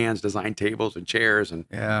his own hands, design tables and chairs and,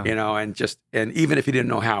 and even if he didn't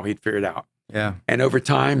know how, he'd figure it out. Yeah. And over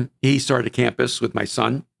time, he started a campus with my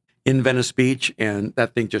son in Venice Beach, and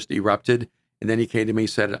that thing just erupted. And then he came to me and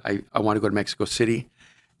said, I want to go to Mexico City.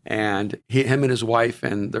 And him and his wife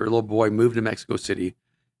and their little boy moved to Mexico City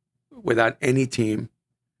without any team.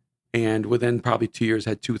 And within probably 2 years,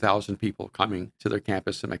 had 2,000 people coming to their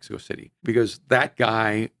campus in Mexico City, because that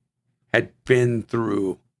guy had been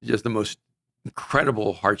through just the most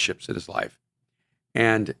incredible hardships in his life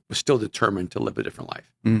and was still determined to live a different life.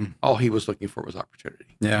 All he was looking for was opportunity.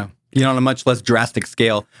 Yeah. On a much less drastic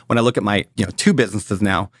scale, when I look at my, 2 businesses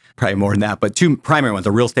now, probably more than that, but 2 primary ones,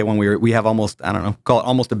 a real estate one, we have almost, I don't know, call it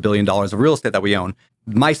almost $1 billion of real estate that we own.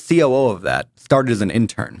 My COO of that started as an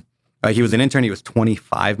intern. He was an intern. He was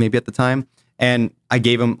 25 maybe at the time. And I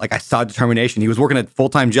gave him, I saw determination. He was working a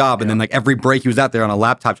full-time job. And then every break he was out there on a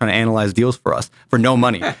laptop trying to analyze deals for us for no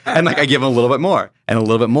money. And I give him a little bit more and a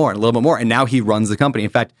little bit more and a little bit more. And now he runs the company.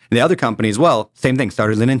 In fact, the other company as well, same thing,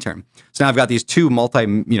 started as an intern. So now I've got these 2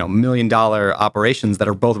 multi-million-dollar operations that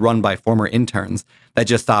are both run by former interns that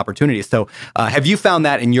just saw opportunities. So have you found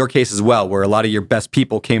that in your case as well, where a lot of your best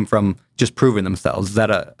people came from just proving themselves? Is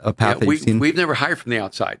that a path that you've seen? We've never hired from the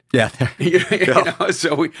outside. Yeah.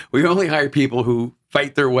 So we only hire people who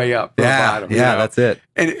fight their way up from the bottom. Yeah, that's it.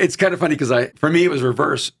 And it's kind of funny because for me, it was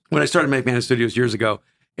reverse. When I started McManus Studios years ago,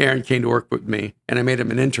 Aaron came to work with me and I made him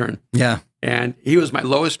an intern. Yeah. And he was my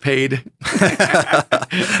lowest paid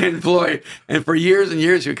employee. And for years and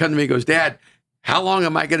years, he would come to me and goes, Dad, how long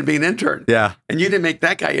am I going to be an intern? Yeah. And you didn't make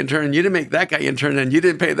that guy intern, and you didn't make that guy intern, and you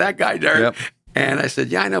didn't pay that guy dirt. Yep. And I said,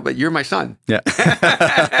 yeah, I know, but you're my son. Yeah.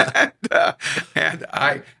 and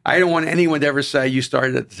I don't want anyone to ever say you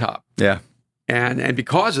started at the top. Yeah. And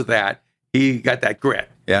because of that, he got that grit.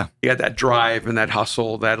 Yeah. He got that drive and that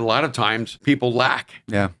hustle that a lot of times people lack.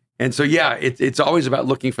 Yeah. And so, it's always about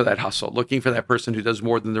looking for that hustle, looking for that person who does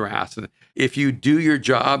more than they're asked. And if you do your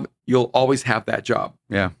job, you'll always have that job.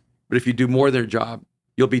 Yeah. But if you do more than their job,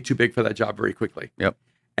 you'll be too big for that job very quickly. Yep.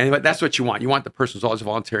 And that's what you want. You want the person who's always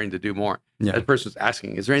volunteering to do more. Yeah. That person's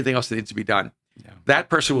asking, is there anything else that needs to be done? Yeah. That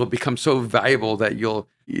person will become so valuable that you'll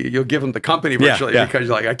give them the company virtually because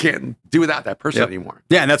you're like, I can't do without that person anymore.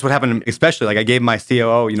 Yeah, and that's what happened, especially I gave my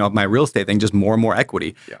COO, my real estate thing, just more and more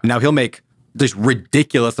equity. Yeah. Now he'll make just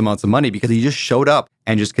ridiculous amounts of money because he just showed up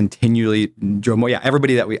and just continually drove more. Yeah,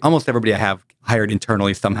 almost everybody I have hired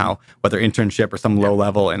internally somehow, whether internship or some low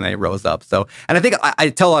level, and they rose up. So, and I think I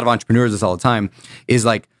tell a lot of entrepreneurs this all the time, is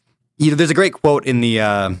there's a great quote in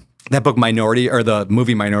the that book Minority, or the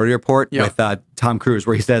movie Minority Report with Tom Cruise,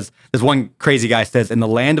 where he says, this one crazy guy says, in the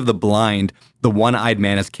land of the blind, the one-eyed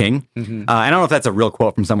man is king. Mm-hmm. I don't know if that's a real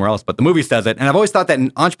quote from somewhere else, but the movie says it. And I've always thought that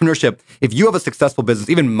in entrepreneurship, if you have a successful business,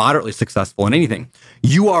 even moderately successful in anything,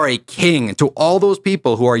 you are a king to all those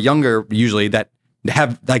people who are younger, usually, that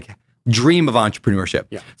have dream of entrepreneurship.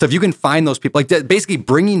 Yeah. So if you can find those people, basically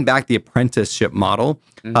bringing back the apprenticeship model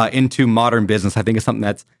into modern business, I think is something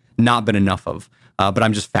that's not been enough of. But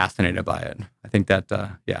I'm just fascinated by it. I think that,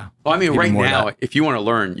 Well, I mean, right now, if you want to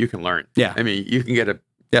learn, you can learn. Yeah. I mean, you can get a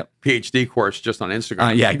PhD course just on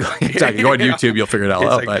Instagram. Exactly. Go on YouTube, you'll figure it all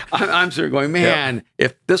out. But I'm sort of going, man,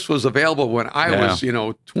 if this was available when I was,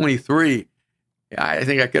 23, I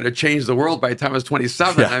think I could have changed the world by the time I was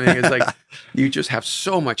 27. I mean, it's you just have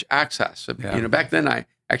so much access. Back then I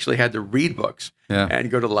actually had to read books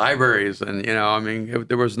and go to libraries. And,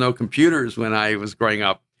 there was no computers when I was growing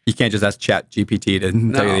up. You can't just ask Chat GPT to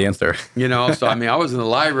tell you the answer. So I was in the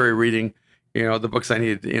library reading, the books I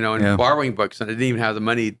needed, and borrowing books, and I didn't even have the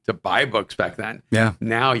money to buy books back then. Yeah.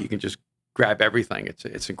 Now you can just grab everything.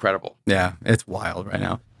 It's incredible. Yeah, it's wild right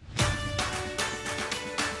now.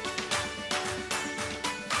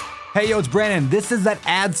 Hey, yo, it's Brandon. This is that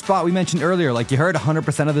ad spot we mentioned earlier. Like you heard,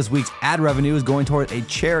 100% of this week's ad revenue is going toward a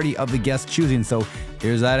charity of the guest choosing. So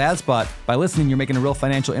here's that ad spot. By listening, you're making a real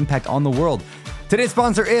financial impact on the world. Today's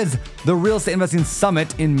sponsor is the Real Estate Investing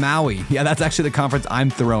Summit in Maui. Yeah, that's actually the conference I'm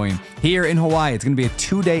throwing. Here in Hawaii, it's going to be a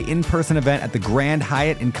 2-day in-person event at the Grand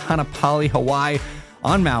Hyatt in Kaanapali, Hawaii,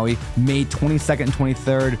 on Maui, May 22nd and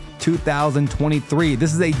 23rd, 2023.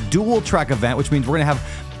 This is a dual track event, which means we're going to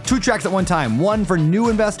have 2 tracks at one time, one for new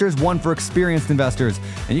investors, one for experienced investors.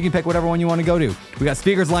 And you can pick whatever one you want to go to. We got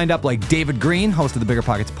speakers lined up like David Green, host of the Bigger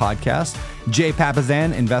Pockets podcast, Jay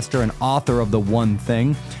Papazan, investor and author of The One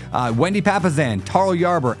Thing, Wendy Papazan, Tarl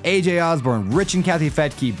Yarber, AJ Osborne, Rich and Kathy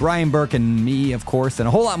Fetke, Brian Burke, and me, of course, and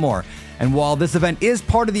a whole lot more. And while this event is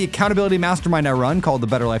part of the accountability mastermind I run called the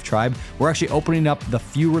Better Life Tribe, we're actually opening up the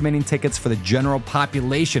few remaining tickets for the general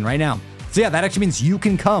population right now. So yeah, that actually means you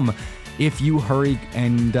can come if you hurry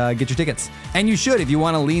and get your tickets. And you should if you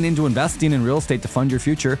want to lean into investing in real estate to fund your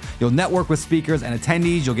future. You'll network with speakers and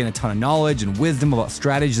attendees. You'll get a ton of knowledge and wisdom about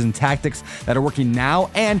strategies and tactics that are working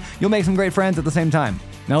now, and you'll make some great friends at the same time.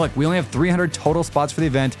 Now look, we only have 300 total spots for the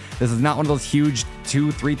event. This is not one of those huge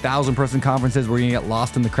 2,000-3,000 person conferences where you're gonna get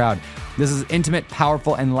lost in the crowd. This is intimate,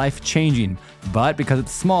 powerful, and life-changing. But because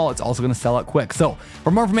it's small, it's also gonna sell out quick. So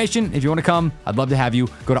for more information, if you wanna come, I'd love to have you.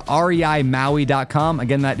 Go to reimaui.com.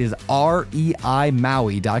 Again, that is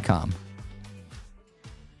reimaui.com.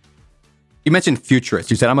 You mentioned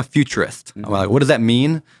futurist. You said, I'm a futurist. I'm like, what does that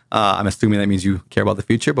mean? I'm assuming that means you care about the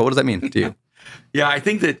future, but what does that mean to you? Yeah, I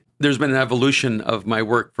think that there's been an evolution of my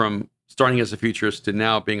work from starting as a futurist to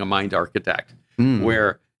now being a mind architect,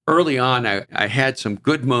 where early on I had some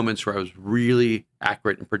good moments where I was really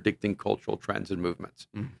accurate in predicting cultural trends and movements.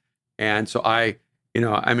 And so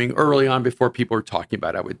early on before people were talking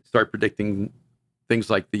about it, I would start predicting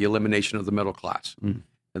things like the elimination of the middle class,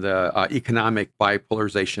 the economic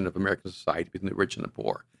bipolarization of American society between the rich and the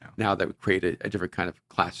poor. Now that would create a different kind of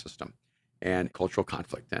class system and cultural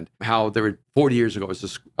conflict, and how there were 40 years ago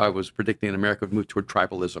I was predicting America would move toward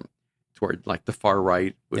tribalism, toward like the far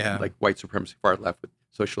right, with like white supremacy, far left with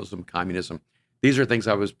socialism, communism. These are things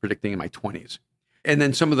I was predicting in my 20s. And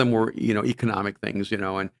then some of them were, economic things,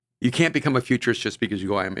 and you can't become a futurist just because you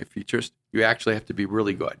go, I'm a futurist. You actually have to be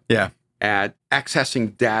really good at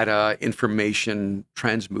accessing data, information,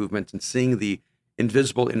 trends, movements, and seeing the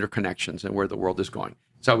invisible interconnections and where the world is going.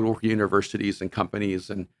 So I would work at universities and companies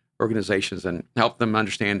and organizations and help them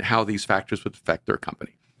understand how these factors would affect their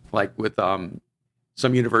company. Like with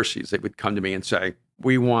some universities, they would come to me and say,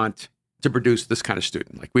 we want to produce this kind of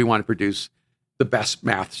student. Like we want to produce the best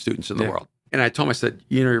math students in the world. And I told them, I said,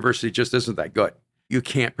 university just isn't that good. You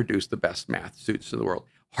can't produce the best math students in the world.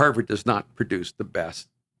 Harvard does not produce the best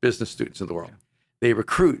business students in the world. They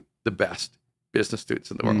recruit the best business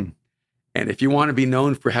students in the world. And if you want to be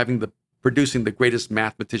known for producing the greatest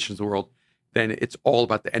mathematicians in the world, then it's all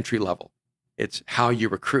about the entry level. It's how you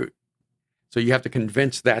recruit. So you have to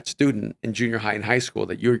convince that student in junior high and high school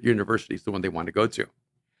that your university is the one they want to go to.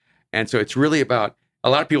 And so it's really about, a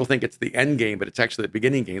lot of people think it's the end game, but it's actually the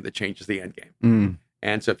beginning game that changes the end game.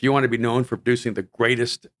 And so if you want to be known for producing the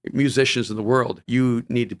greatest musicians in the world, you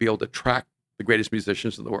need to be able to attract the greatest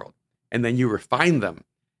musicians in the world. And then you refine them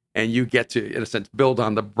and you get to, in a sense, build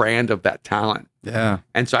on the brand of that talent.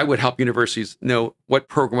 And so I would help universities know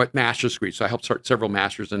what master's degree. So I helped start several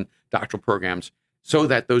master's and doctoral programs so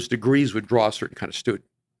that those degrees would draw a certain kind of student.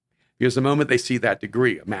 Because the moment they see that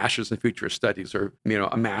degree, a master's in futurist studies, or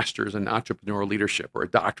a master's in entrepreneurial leadership, or a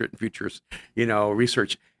doctorate in futurist,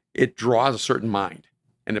 research, it draws a certain mind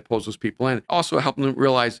and it pulls those people in. Also helping them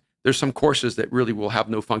realize there's some courses that really will have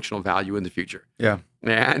no functional value in the future.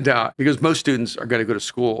 And because most students are going to go to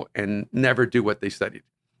school and never do what they studied,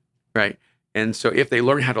 right? And so if they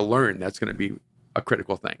learn how to learn, that's going to be a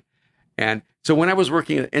critical thing. And so when I was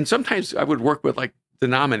working, and sometimes I would work with like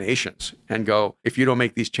denominations and go, if you don't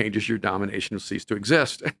make these changes, your denomination will cease to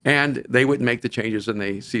exist. And they wouldn't make the changes and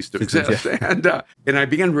they cease to exist. And I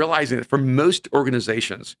began realizing that for most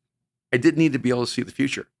organizations, I didn't need to be able to see the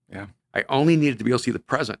future. I only needed to be able to see the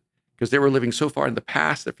present, because they were living so far in the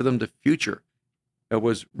past that for them, the future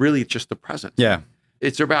was really just the present.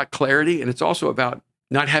 It's about clarity, and it's also about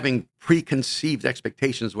not having preconceived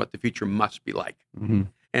expectations of what the future must be like.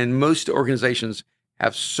 And most organizations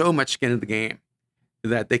have so much skin in the game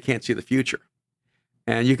that they can't see the future.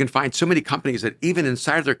 And you can find so many companies that even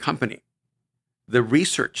inside of their company, the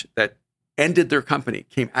research that ended their company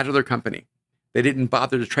came out of their company. They didn't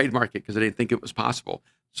bother to trademark it because they didn't think it was possible.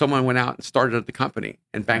 Someone went out and started the company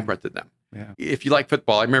and bankrupted them. If you like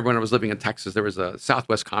football, I remember when I was living in Texas, there was a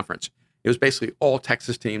Southwest Conference. It was basically all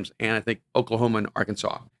Texas teams and I think Oklahoma and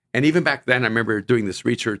Arkansas. And even back then, I remember doing this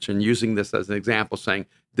research and using this as an example, saying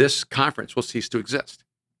this conference will cease to exist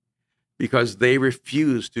because they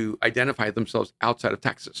refuse to identify themselves outside of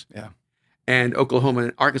Texas. And Oklahoma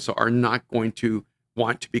and Arkansas are not going to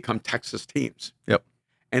want to become Texas teams.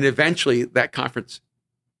 And eventually that conference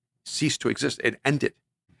ceased to exist. It ended.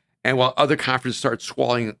 And while other conferences started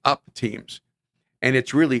swallowing up teams, and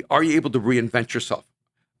it's really, are you able to reinvent yourself?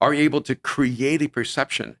 Are you able to create a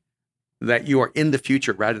perception that you are in the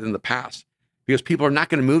future rather than the past, because people are not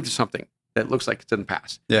going to move to something that looks like it's in the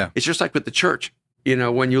past. Yeah. It's just like with the church. You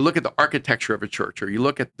know, when you look at the architecture of a church, or you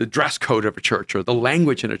look at the dress code of a church, or the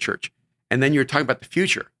language in a church, and then you're talking about the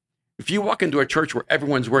future. If you walk into a church where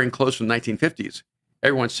everyone's wearing clothes from the 1950s,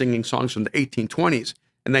 everyone's singing songs from the 1820s,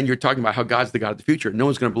 and then you're talking about how God's the God of the future, no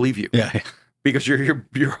one's going to believe you. Yeah. Because your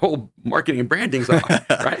whole marketing and branding's off,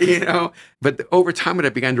 right? You know, but over time, what I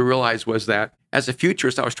began to realize was that as a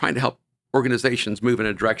futurist, I was trying to help organizations move in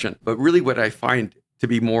a direction. But really, what I find to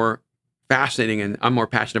be more fascinating and I'm more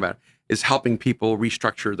passionate about is helping people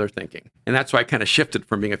restructure their thinking. And that's why I kind of shifted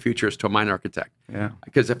from being a futurist to a mind architect. Yeah.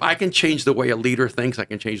 Because if I can change the way a leader thinks, I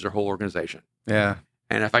can change their whole organization. Yeah.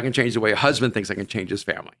 And if I can change the way a husband thinks, I can change his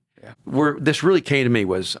family. Yeah. Where this really came to me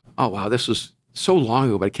was, oh, wow, this was so long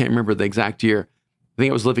ago, but I can't remember the exact year. I think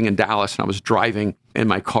I was living in Dallas and I was driving in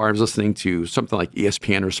my car. I was listening to something like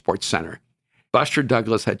ESPN or Sports Center. Buster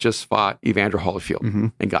Douglas had just fought Evander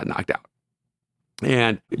Holyfield and got knocked out.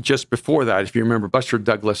 And just before that, if you remember, Buster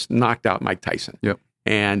Douglas knocked out Mike Tyson. Yep.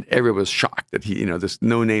 And everyone was shocked that he, you know, this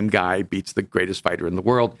no-name guy beats the greatest fighter in the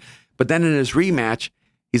world. But then in his rematch,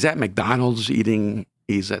 he's at McDonald's eating,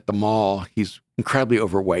 he's at the mall, he's incredibly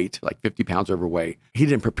overweight, like 50 pounds overweight. He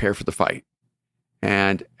didn't prepare for the fight.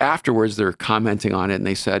 And afterwards, they're commenting on it, and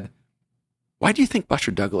they said, why do you think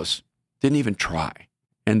Buster Douglas didn't even try?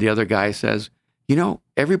 And the other guy says, you know,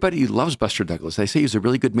 everybody loves Buster Douglas. They say he's a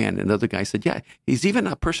really good man. And the other guy said, yeah, he's even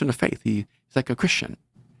a person of faith. He's like a Christian.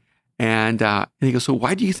 And he goes, so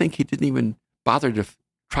why do you think he didn't even bother to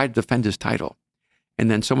try to defend his title?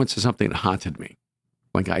 And then someone said something that haunted me.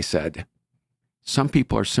 One guy said, some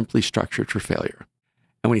people are simply structured for failure.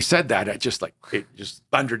 And when he said that, it just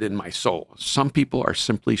thundered in my soul. Some people are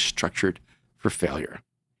simply structured for failure.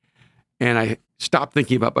 And I stopped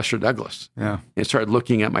thinking about Buster Douglas. Yeah. And started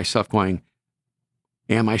looking at myself going,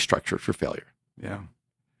 am I structured for failure? Yeah.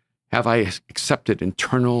 Have I accepted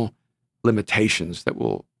internal limitations that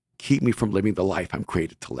will keep me from living the life I'm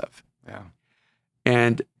created to live? Yeah.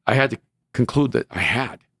 And I had to conclude that I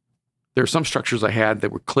had. There are some structures I had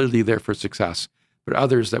that were clearly there for success, but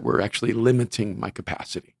others that were actually limiting my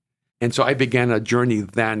capacity. And so I began a journey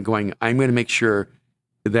then going, I'm going to make sure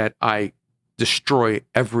that I destroy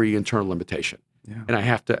every internal limitation. Yeah. And I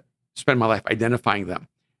have to spend my life identifying them.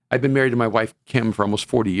 I've been married to my wife, Kim, for almost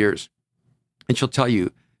 40 years. And she'll tell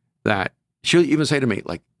you that, she'll even say to me,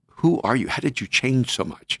 like, who are you? How did you change so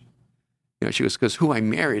much? You know, she goes, because who I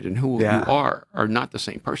married and who you are not the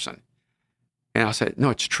same person. And I'll say, no,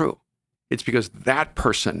 it's true. It's because that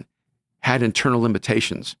person had internal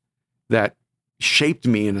limitations that shaped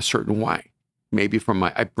me in a certain way, maybe from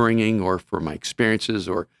my upbringing or from my experiences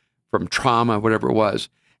or from trauma, whatever it was.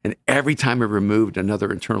 And every time I removed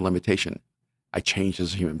another internal limitation, I changed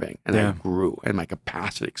as a human being and I grew and my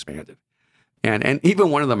capacity expanded. And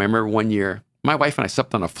even one of them, I remember one year, my wife and I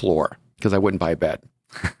slept on a floor because I wouldn't buy a bed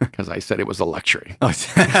because I said it was a luxury. And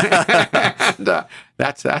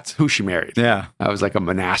that's who she married. Yeah. I was like a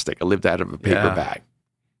monastic. I lived out of a paper bag.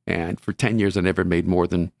 And for 10 years, I never made more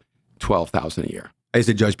than $12,000 a year. I used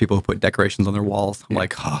to judge people who put decorations on their walls. I'm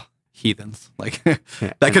like, heathens. Like, that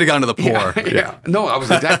could have gone to the poor. Yeah. No, I was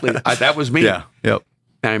exactly, that was me. Yeah. Yep.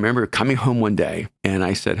 And I remember coming home one day and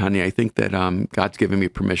I said, honey, I think that God's given me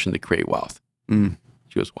permission to create wealth. Mm.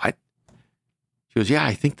 She goes, what? She goes, yeah,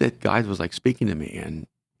 I think that God was like speaking to me and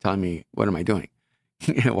telling me, what am I doing?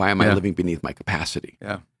 Why am I living beneath my capacity?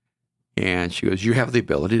 Yeah. And she goes, you have the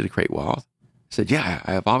ability to create wealth? I said, yeah,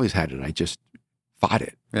 I've always had it. I just fought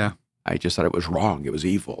it. Yeah. I just thought it was wrong. It was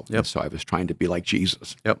evil. Yep. So I was trying to be like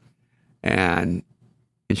Jesus. Yep. And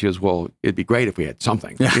she goes, well, it'd be great if we had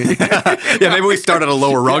something. Yeah, maybe we start at a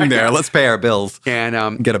lower rung there. Let's pay our bills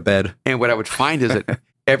and get a bed. And what I would find is that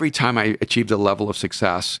every time I achieved a level of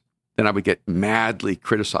success, then I would get madly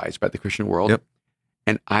criticized by the Christian world. Yep.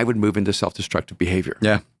 And I would move into self-destructive behavior.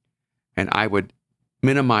 Yeah. And I would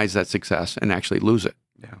minimize that success and actually lose it.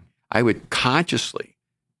 Yeah. I would consciously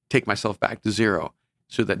take myself back to zero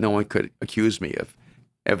so that no one could accuse me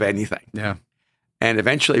of anything. Yeah. And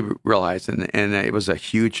eventually realized, and it was a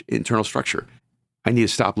huge internal structure, I need to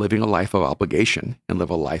stop living a life of obligation and live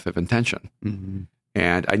a life of intention. Mm-hmm.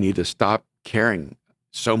 And I need to stop caring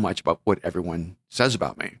so much about what everyone says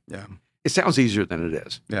about me. Yeah. It sounds easier than it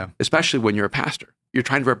is. Yeah. Especially when you're a pastor. You're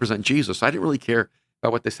trying to represent Jesus. I didn't really care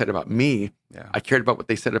about what they said about me. Yeah. I cared about what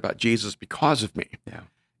they said about Jesus because of me. Yeah.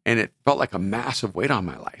 And it felt like a massive weight on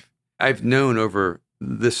my life. I've known over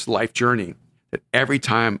this life journey that every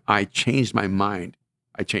time I changed my mind,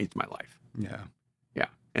 I changed my life. Yeah. Yeah.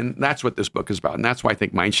 And that's what this book is about. And that's why I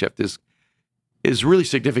think Mind Shift is is really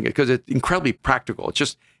significant because it's incredibly practical.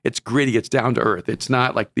 It's gritty. It's down to earth. It's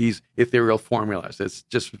not like these ethereal formulas. It's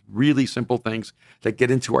just really simple things that get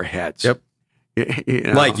into our heads. Yep.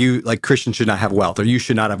 Like Christians should not have wealth, or you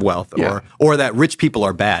should not have wealth, or that rich people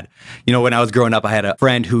are bad. When I was growing up, I had a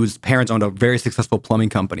friend whose parents owned a very successful plumbing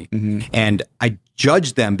company, and I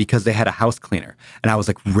judged them because they had a house cleaner, and I was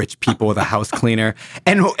like, rich people with a house cleaner,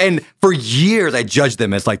 and for years I judged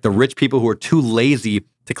them as like the rich people who were too lazy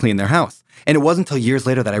to clean their house. And it wasn't until years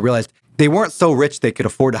later that I realized they weren't so rich they could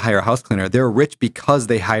afford to hire a house cleaner. They were rich because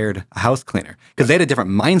they hired a house cleaner, because they had a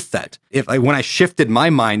different mindset. When I shifted my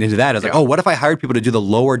mind into that, I was like, oh, what if I hired people to do the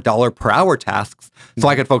lower dollar per hour tasks so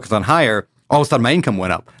I could focus on higher? All of a sudden, my income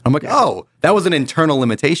went up. I'm like, oh, that was an internal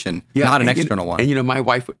limitation, not an external one. And my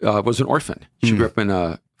wife was an orphan. She grew up in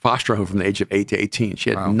a foster home from the age of 8 to 18.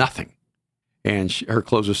 She had nothing, and her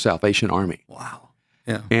clothes were Salvation Army. Wow.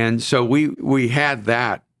 Yeah. And so we had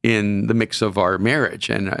that in the mix of our marriage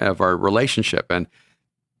and of our relationship. And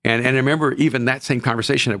I remember even that same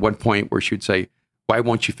conversation at one point where she would say, why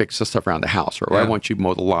won't you fix the stuff around the house? Or why won't you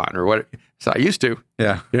mow the lawn? Or what? So I used to,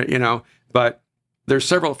 but there's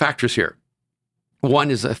several factors here. One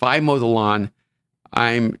is if I mow the lawn,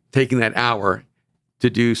 I'm taking that hour to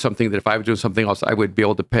do something that if I was doing something else, I would be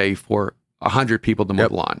able to pay for 100 people to mow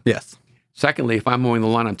the lawn. Yes. Secondly, if I'm mowing the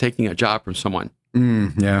lawn, I'm taking a job from someone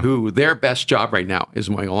who their best job right now is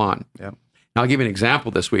mowing a lawn. Yeah. Now, I'll give you an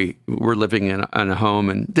example. This week, we're living in a home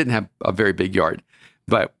and didn't have a very big yard,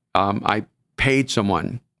 but I paid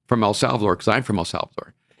someone from El Salvador, because I'm from El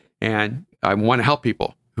Salvador, and I want to help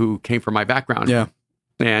people who came from my background. Yeah.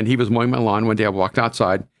 And he was mowing my lawn. One day I walked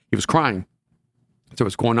outside. He was crying. So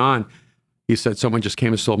what's going on? He said, someone just came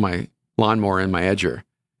and stole my lawnmower and my edger.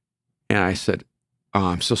 And I said, oh,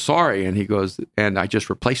 I'm so sorry. And he goes, and I just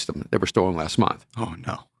replaced them. They were stolen last month. Oh,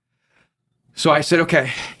 no. So I said,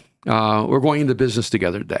 okay, we're going into business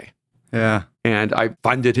together today. Yeah. And I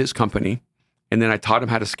funded his company. And then I taught him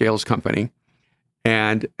how to scale his company.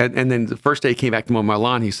 And then the first day he came back to mow my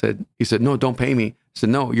lawn, he said, no, don't pay me. I said,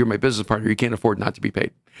 no, you're my business partner. You can't afford not to be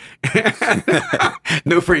paid.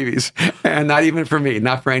 No freebies. And not even for me,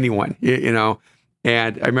 not for anyone,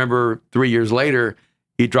 And I remember 3 years later,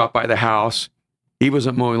 he dropped by the house. He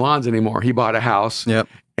wasn't mowing lawns anymore. He bought a house. Yep.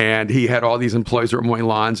 And he had all these employees that were mowing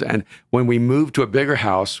lawns. And when we moved to a bigger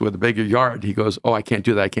house with a bigger yard, he goes, oh, I can't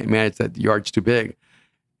do that. I can't manage that. The yard's too big.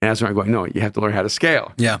 And that's when I'm going, no, you have to learn how to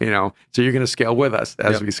scale. Yeah. So you're going to scale with us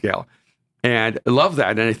as we scale. And I love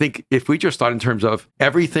that. And I think if we just thought in terms of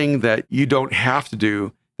everything that you don't have to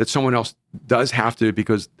do, that someone else does have to do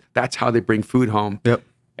because that's how they bring food home. Yep.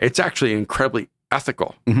 It's actually an incredibly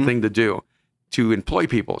ethical thing to do, to employ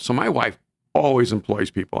people. So my wife always employs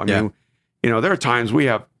people. I mean, there are times we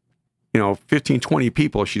have, 15, 20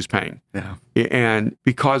 people she's paying. Yeah. And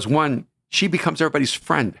because one, she becomes everybody's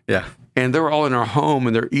friend. Yeah. And they're all in our home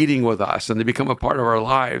and they're eating with us and they become a part of our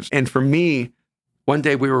lives. And for me, one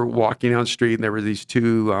day we were walking down the street and there were these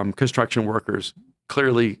two construction workers,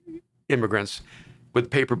 clearly immigrants, with a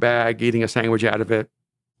paper bag, eating a sandwich out of it.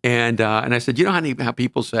 And I said, how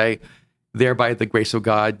people say, there by the grace of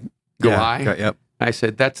God go I? Yep. I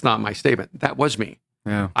said, that's not my statement. That was me.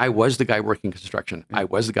 Yeah. I was the guy working construction. I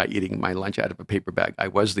was the guy eating my lunch out of a paper bag. I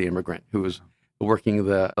was the immigrant who was working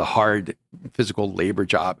the hard physical labor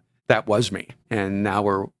job. That was me. And now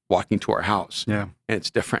we're walking to our house. Yeah. And it's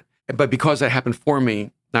different. But because that happened for me,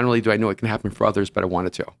 not only do I know it can happen for others, but I want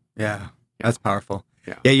it to. Yeah. That's powerful.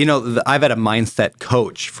 Yeah. I've had a mindset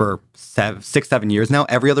coach for 6-7 years now.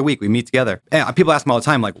 Every other week we meet together. And people ask me all the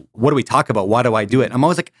time, like, what do we talk about? Why do I do it? I'm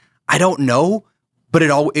always like, I don't know, but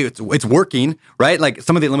it's working, right? Like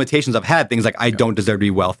some of the limitations I've had, things like I don't deserve to be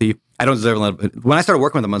wealthy. I don't deserve. When I started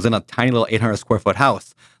working with them, I was in a tiny little 800 square foot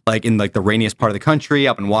house, like in like the rainiest part of the country,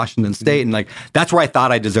 up in Washington State, and like that's where I thought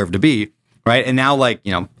I deserved to be, right? And now, like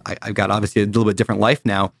I've got obviously a little bit different life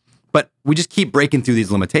now, but we just keep breaking through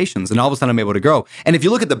these limitations, and all of a sudden I'm able to grow. And if you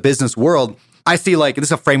look at the business world, I see like, this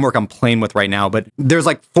is a framework I'm playing with right now, but there's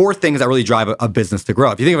like 4 things that really drive a business to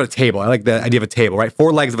grow. If you think of a table, I like the idea of a table, right?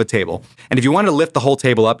 4 legs of a table. And if you wanted to lift the whole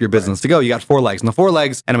table up, your business to go, you got 4 legs. And the 4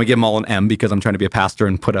 legs, and I'm gonna give them all an M because I'm trying to be a pastor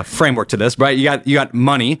and put a framework to this, right? You got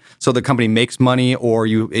money. So the company makes money, or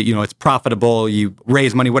it's profitable, you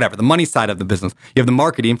raise money, whatever. The money side of the business. You have the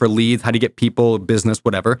marketing for leads, how do you get people, business,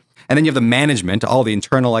 whatever. And then you have the management, all the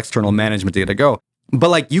internal, external management to get to go. But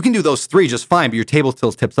like you can do those 3 just fine, but your table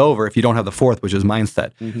still tips over if you don't have the 4th, which is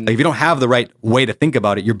mindset. Like if you don't have the right way to think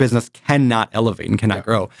about it, your business cannot elevate and cannot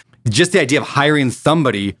grow. Just the idea of hiring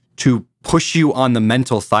somebody to push you on the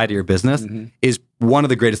mental side of your business is one of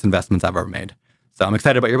the greatest investments I've ever made. So I'm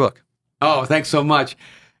excited about your book. Oh, thanks so much.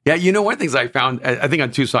 Yeah, one of the things I found, I think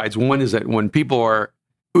on two sides. One is that when people are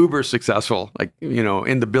uber successful, like,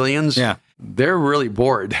 in the billions, they're really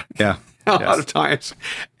bored. Yeah. A lot of times.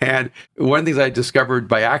 And one of the things I discovered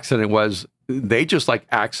by accident was they just like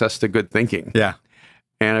access to good thinking. Yeah.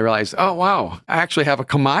 And I realized, oh, wow, I actually have a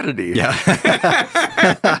commodity. Yeah.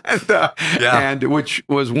 And which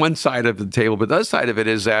was one side of the table. But the other side of it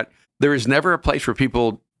is that there is never a place where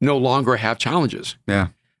people no longer have challenges. Yeah.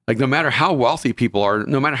 Like no matter how wealthy people are,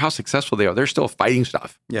 no matter how successful they are, they're still fighting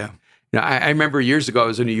stuff. Yeah. I remember years ago, I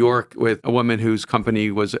was in New York with a woman whose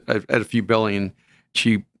company was at a few billion.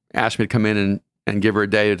 She asked me to come in and give her a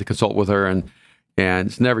day to consult with her. And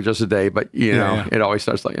it's never just a day, but it always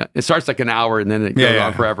starts like an hour and then it goes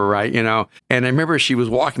on forever, right? And I remember she was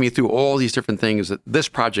walking me through all these different things, this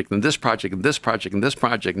project and this project and this project and this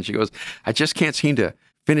project. And she goes, I just can't seem to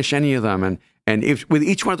finish any of them. And if with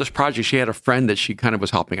each one of those projects, she had a friend that she kind of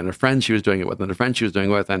was helping and a friend she was doing it with and a friend she was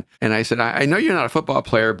doing it with. And I said, I know you're not a football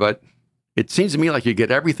player, but it seems to me like you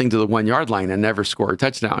get everything to the 1 yard line and never score a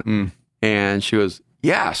touchdown. And she goes,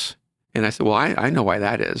 yes. And I said, well, I know why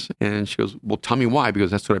that is. And she goes, well, tell me why,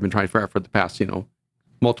 because that's what I've been trying to figure out for the past,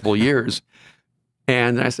 multiple years.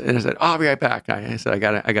 And I said, I'll be right back. I said, I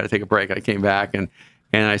gotta take a break. I came back and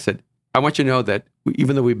I said, I want you to know that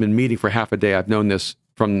even though we've been meeting for half a day, I've known this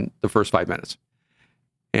from the first 5 minutes.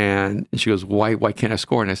 And she goes, why can't I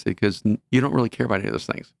score? And I said, because you don't really care about any of those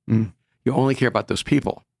things. You only care about those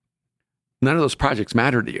people. None of those projects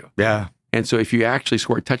matter to you. Yeah. And so if you actually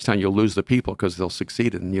score a touchdown, you'll lose the people because they'll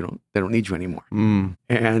succeed and they don't need you anymore. And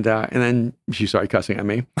then she started cussing at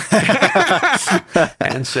me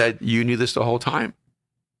and said, you knew this the whole time?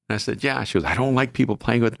 And I said, yeah. She goes, I don't like people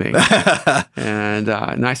playing with me. And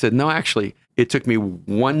I said, no, actually, it took me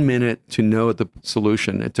 1 minute to know the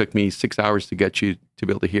solution. It took me 6 hours to get you to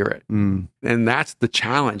be able to hear it. And that's the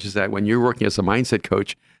challenge, is that when you're working as a mindset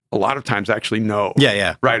coach, a lot of times actually know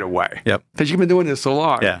right away. Yep. Because you've been doing this so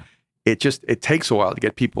long. Yeah. It takes a while to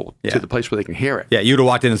get people to the place where they can hear it. Yeah, you would have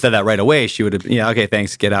walked in and said that right away. She would have, okay,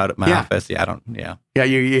 thanks, get out of my office. Yeah, Yeah,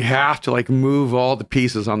 you have to like move all the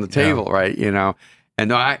pieces on the table, right? And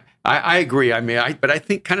no, I agree. I mean, but I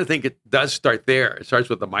think it does start there. It starts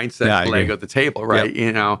with the mindset leg of the table, right?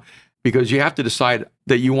 Yep. Because you have to decide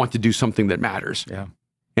that you want to do something that matters. Yeah.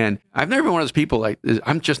 And I've never been one of those people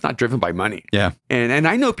I'm just not driven by money. Yeah. And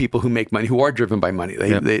I know people who make money who are driven by money.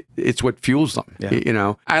 It's what fuels them.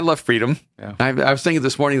 Yeah. I love freedom. Yeah. I was thinking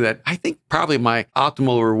this morning that I think probably my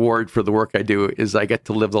optimal reward for the work I do is I get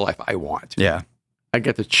to live the life I want. Yeah. I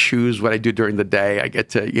get to choose what I do during the day. I get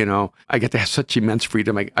to, have such immense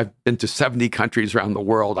freedom. I've been to 70 countries around the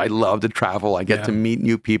world. I love to travel. I get to meet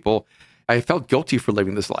new people. I felt guilty for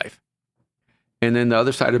living this life. And then the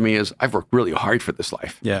other side of me is I've worked really hard for this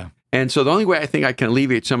life. Yeah. And so the only way I think I can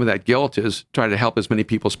alleviate some of that guilt is try to help as many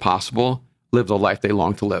people as possible live the life they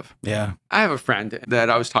long to live. Yeah. I have a friend that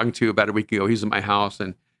I was talking to about a week ago. He's in my house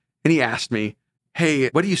and he asked me, hey,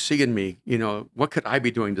 what do you see in me? What could I be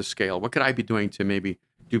doing to scale? What could I be doing to maybe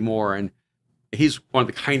do more? And he's one of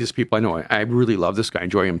the kindest people I know. I really love this guy. I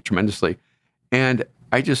enjoy him tremendously. And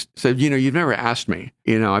I just said, you've never asked me.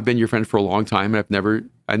 I've been your friend for a long time, and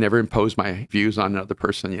I never imposed my views on another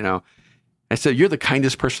person. I said, you're the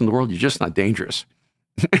kindest person in the world. You're just not dangerous.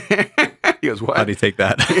 He goes, what? How do you take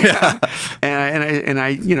that? And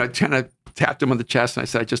I kind of tapped him on the chest, and I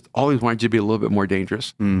said, I just always wanted you to be a little bit more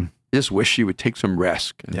dangerous. I just wish you would take some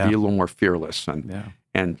risk and be a little more fearless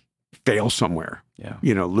and fail somewhere. Yeah.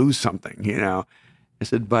 Lose something. I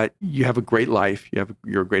said, but you have a great life.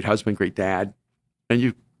 You're a great husband, great dad, and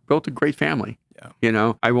you've built a great family.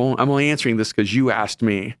 Yeah. I'm only answering this because you asked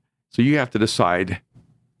me. So you have to decide,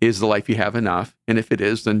 is the life you have enough? And if it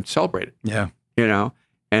is, then celebrate it. Yeah.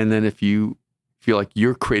 And then if you feel like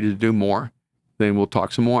you're created to do more, then we'll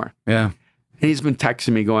talk some more. Yeah. And he's been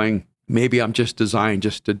texting me going, maybe I'm just designed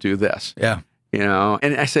just to do this. Yeah.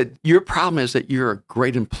 And I said, your problem is that you're a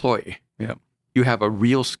great employee. Yeah. You have a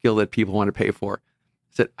real skill that people want to pay for.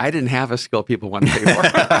 I said, I didn't have a skill people want to pay for.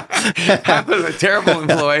 I was a terrible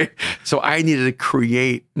employee. So I needed to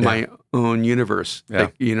create my own universe. Yeah.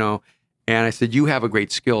 And I said, you have a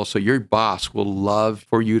great skill. So your boss will love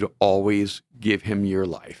for you to always give him your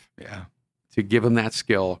life. Yeah. To give him that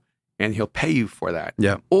skill, and he'll pay you for that.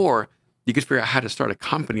 Yeah. Or you could figure out how to start a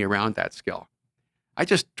company around that skill. I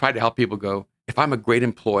just try to help people go, if I'm a great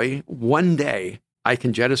employee, one day I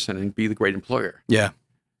can jettison and be the great employer. Yeah.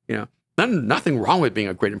 Nothing wrong with being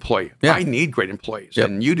a great employee. Yeah. I need great employees, Yep.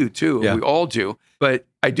 and you do too. Yeah. We all do. But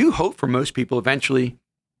I do hope for most people eventually,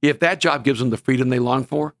 if that job gives them the freedom they long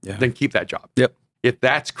for, Yeah. then keep that job. Yep. If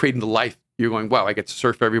that's creating the life you're going, wow, I get to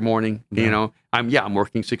surf every morning. I'm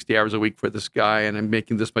working 60 hours a week for this guy and I'm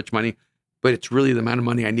making this much money, but it's really the amount of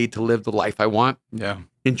money I need to live the life I want. Yeah.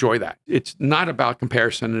 Enjoy that. It's not about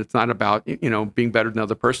comparison. It's not about, being better than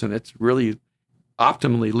another person. It's really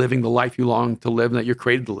optimally living the life you long to live and that you're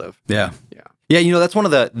created to live. Yeah. Yeah. Yeah, that's one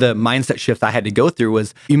of the mindset shifts I had to go through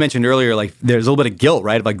was, you mentioned earlier, like there's a little bit of guilt,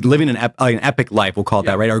 right? Of like living an epic life, we'll call it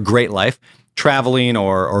that, right? Or a great life, traveling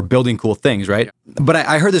or building cool things, right? Yeah. But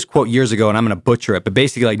I heard this quote years ago, and I'm going to butcher it, but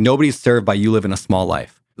basically like nobody's served by you living a small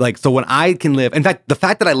life. Like, so when I can live, in fact, the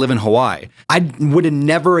fact that I live in Hawaii, I would have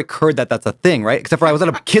never occurred that that's a thing, right? Except for I was at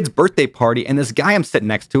a kid's birthday party and this guy I'm sitting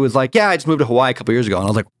next to is like, yeah, I just moved to Hawaii a couple years ago. And I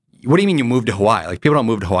was like, what do you mean you moved to Hawaii? Like people don't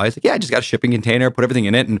move to Hawaii. He's like, yeah, I just got a shipping container, put everything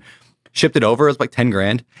in it and shipped it over. It was like 10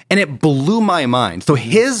 grand. And it blew my mind. So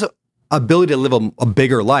his ability to live a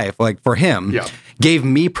bigger life, like for him, gave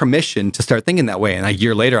me permission to start thinking that way. And a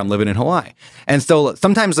year later, I'm living in Hawaii. And so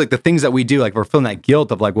sometimes like the things that we do, like we're feeling that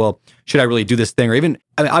guilt of like, well, should I really do this thing? Or even,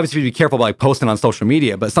 obviously be careful about like posting on social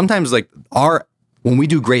media, but sometimes like when we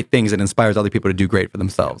do great things, it inspires other people to do great for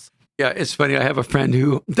themselves. Yeah, it's funny. I have a friend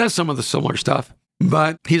who does some of the similar stuff,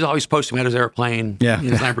 but he's always posting about his airplane,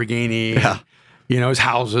 his Lamborghini, his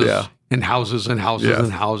houses. And houses and houses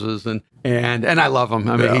and houses. And I love him.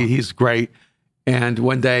 I mean, he's great. And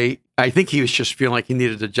one day, I think he was just feeling like he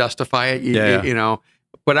needed to justify it,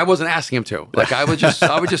 but I wasn't asking him to. Like I was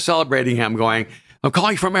just celebrating him going, I'm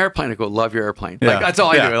calling you from an airplane. I go, love your airplane. Like that's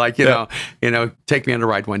all I do. Like, you know, take me on a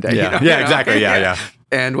ride one day. Exactly. Yeah.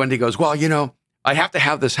 And Wendy goes, well, I have to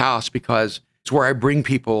have this house because it's where I bring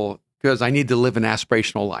people because I need to live an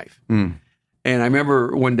aspirational life. And I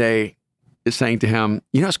remember one day, is saying to him,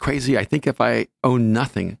 it's crazy. I think if I own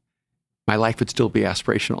nothing, my life would still be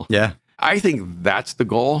aspirational. Yeah. I think that's the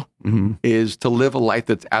goal is to live a life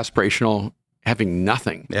that's aspirational, having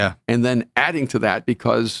nothing. Yeah. And then adding to that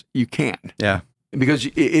because you can. Yeah. Because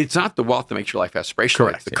it's not the wealth that makes your life aspirational.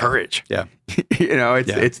 Correct. It's the courage. Yeah.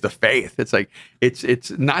 It's the faith. It's like, it's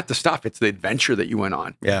not the stuff. It's the adventure that you went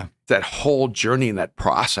on. Yeah. That whole journey and that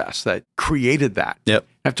process that created that. Yep.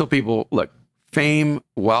 I've told people, look, fame,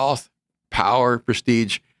 wealth, power,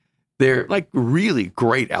 prestige, they're like really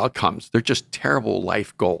great outcomes. They're just terrible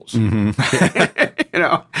life goals. And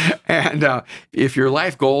if your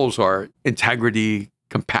life goals are integrity,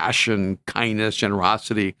 compassion, kindness,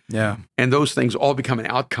 generosity, and those things all become an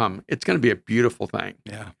outcome, it's going to be a beautiful thing.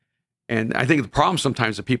 Yeah. And I think the problem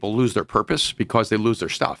sometimes that people lose their purpose because they lose their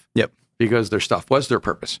stuff. Yep. Because their stuff was their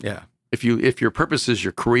purpose. Yeah. If your purpose is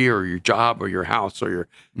your career or your job or your house or your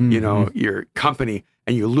your company,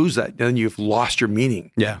 and you lose that, then you've lost your meaning.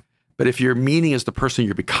 Yeah. But if your meaning is the person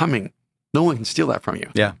you're becoming, no one can steal that from you.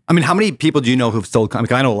 Yeah. I mean, how many people do you know who've sold,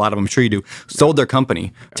 I know a lot of them, I'm sure you do, sold their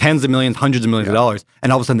company, tens of millions, hundreds of millions of dollars,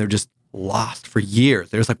 and all of a sudden they're just lost for years.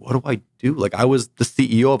 They're just like, what do I do? Like I was the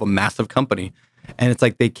CEO of a massive company. And it's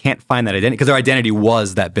like they can't find that identity because their identity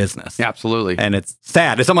was that business. Yeah, absolutely. And it's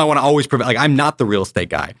sad. It's something I want to always prevent. Like I'm not the real estate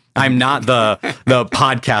guy. I'm not the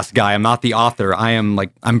podcast guy. I'm not the author. I'm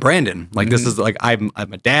Brandon. Like this is like I'm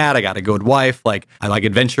a dad. I got a good wife. Like I like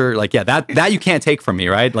adventure. Like that you can't take from me,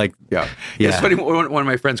 right? Like It's funny. One of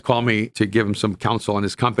my friends called me to give him some counsel on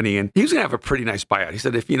his company, and he was gonna have a pretty nice buyout. He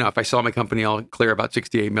said, if I sell my company, I'll clear about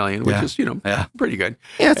 $68 million, which is pretty good.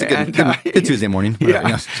 Yeah, it's a good Tuesday morning.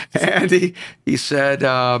 And he said,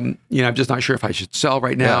 I'm just not sure if I should sell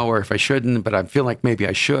right now or if I shouldn't, but I feel like maybe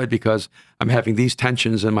I should because I'm having these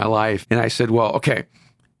tensions in my life. And I said, well, okay,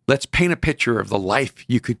 let's paint a picture of the life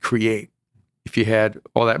you could create if you had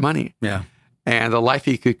all that money. Yeah. And the life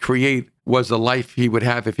he could create was the life he would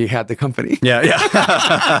have if he had the company. Yeah.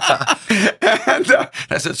 And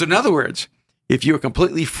I said, so in other words, if you were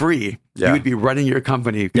completely free, you would be running your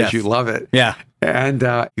company because you love it. Yeah. And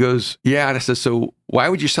he goes, yeah. And I said, so why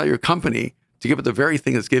would you sell your company to give it the very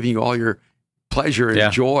thing that's giving you all your pleasure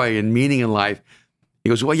and joy and meaning in life? He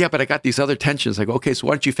goes, well, yeah, but I got these other tensions. I go, okay, so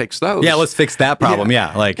why don't you fix those? Yeah, let's fix that problem.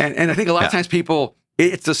 Yeah. And I think a lot of times people,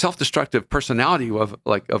 it's the self-destructive personality of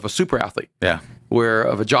a super athlete. Yeah. Where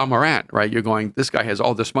of a John Morant, right? You're going, this guy has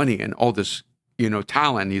all this money and all this,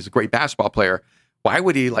 talent. He's a great basketball player. Why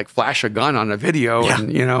would he flash a gun on a video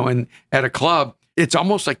and at a club? It's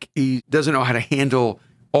almost like he doesn't know how to handle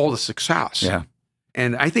all the success. Yeah.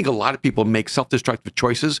 And I think a lot of people make self-destructive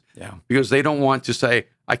choices because they don't want to say,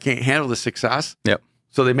 I can't handle the success. Yep.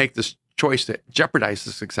 So they make this choice to jeopardize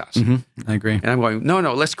the success. I agree. And I'm going, no,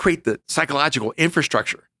 let's create the psychological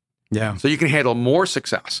infrastructure. Yeah. So you can handle more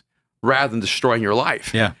success rather than destroying your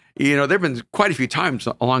life. Yeah. There have been quite a few times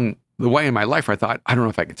along the way in my life where I thought, I don't know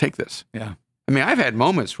if I can take this. Yeah. I mean, I've had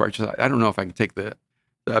moments where I don't know if I can take the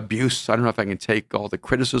the abuse. I don't know if I can take all the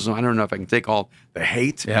criticism. I don't know if I can take all the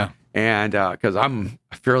hate. Yeah. And because I'm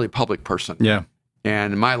a fairly public person. Yeah.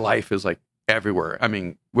 And my life is like everywhere. I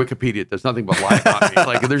mean, Wikipedia, there's nothing but lie about me.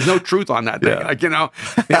 Like, there's no truth on that thing. Yeah. Like, and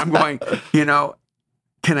I'm going,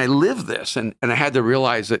 can I live this? And I had to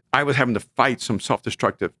realize that I was having to fight some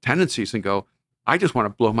self-destructive tendencies and go, I just want to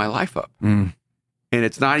blow my life up. Mm. And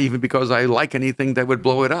it's not even because I like anything that would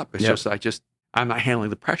blow it up. It's Yep. I'm not handling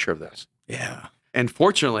the pressure of this. Yeah. And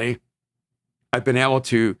fortunately, I've been able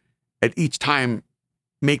to, at each time,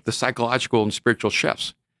 make the psychological and spiritual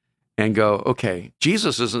shifts and go, okay,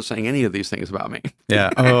 Jesus isn't saying any of these things about me. Yeah.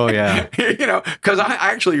 Oh, yeah. Because I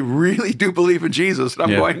actually really do believe in Jesus. And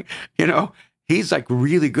I'm going, he's like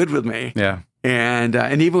really good with me. Yeah. And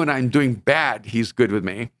even when I'm doing bad, he's good with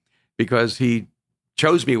me because he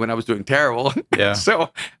chose me when I was doing terrible. Yeah. So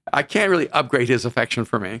I can't really upgrade his affection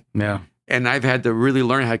for me. Yeah. And I've had to really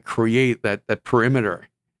learn how to create that perimeter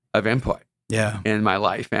of input Yeah. in my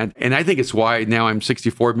life. And I think it's why now I'm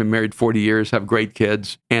 64, been married 40 years, have great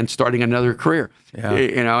kids, and starting another career. Yeah.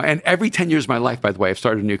 And every 10 years of my life, by the way, I've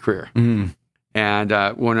started a new career. Mm.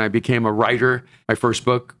 And when I became a writer, my first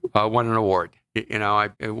book won an award.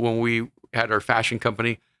 When we had our fashion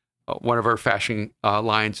company, one of our fashion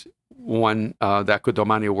lines won the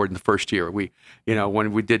Equidomani Award in the first year.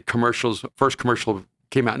 When we did commercials, first commercial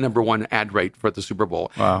came out #1 ad rate for the Super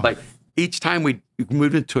Bowl. Wow. Like each time we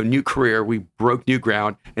moved into a new career, we broke new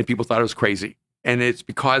ground and people thought it was crazy. And it's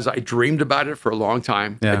because I dreamed about it for a long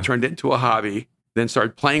time. Yeah. I turned it into a hobby, then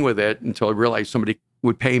started playing with it until I realized somebody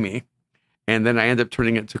would pay me. And then I ended up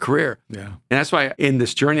turning it into a career. Yeah. And that's why in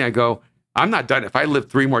this journey, I go, I'm not done. If I live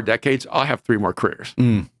 3 more decades, I'll have 3 more careers.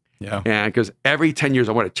 Mm. Yeah. And because every 10 years,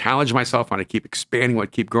 I want to challenge myself. I want to keep expanding, I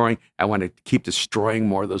want to keep growing. I want to keep destroying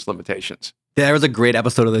more of those limitations. There was a great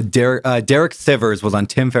episode of the Derek Sivers was on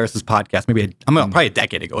Tim Ferriss's podcast, probably a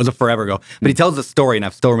decade ago. It was forever ago. But he tells the story, and I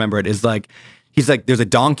still remember it. He's like, there's a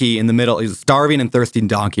donkey in the middle. He's a starving and thirsty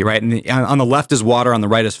donkey, right? And on the left is water, on the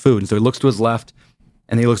right is food. And so he looks to his left,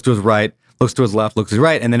 and he looks to his right, looks to his left, looks to his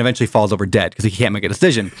right, and then eventually falls over dead because he can't make a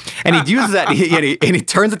decision. And he uses that, and he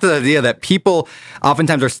turns it to the idea that people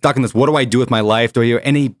oftentimes are stuck in this, what do I do with my life?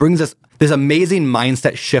 And he brings us this amazing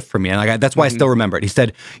mindset shift for me. And that's why I still remember it. He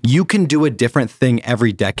said, you can do a different thing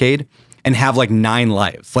every decade and have like 9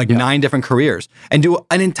 lives, 9 different careers, and do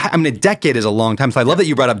an entire, a decade is a long time. So I love that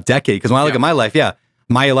you brought up decade, because when I look at my life,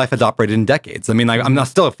 my life has operated in decades. I mean, I'm not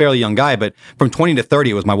still a fairly young guy, but from 20 to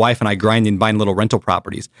 30, it was my wife and I grinding, buying little rental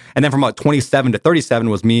properties. And then from about 27 to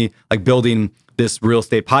 37 was me like building this real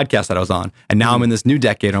estate podcast that I was on. And now I'm in this new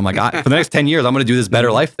decade. And I'm like, for the next 10 years, I'm going to do this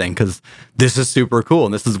better life thing because this is super cool.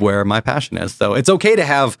 And this is where my passion is. So it's okay to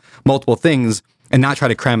have multiple things and not try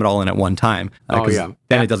to cram it all in at one time.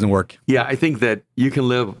 Then it doesn't work. Yeah, I think that you can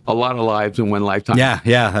live a lot of lives in one lifetime. Yeah,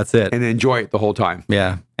 that's it. And enjoy it the whole time.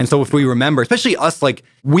 Yeah. And so if we remember, especially us, like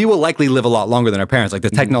we will likely live a lot longer than our parents. Like the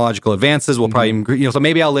technological advances will probably, so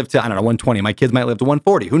maybe I'll live to, 120. My kids might live to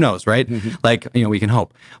 140. Who knows, right? Like, we can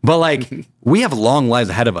hope. But like we have long lives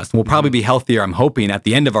ahead of us, and we'll probably be healthier, I'm hoping, at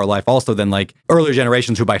the end of our life also than like earlier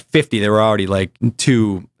generations who by 50, they were already like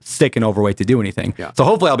too sick and overweight to do anything. Yeah. So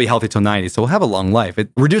hopefully I'll be healthy till 90. So we'll have a long life. It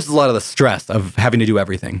reduces a lot of the stress of having to do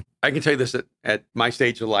everything. I can tell you this at my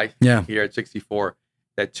stage of life here at 64,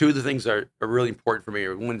 that 2 of the things that are really important for me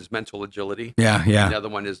are, one is mental agility. Yeah. And the other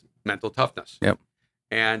one is mental toughness. Yep.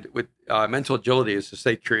 And with mental agility is to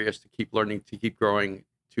stay curious, to keep learning, to keep growing,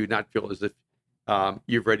 to not feel as if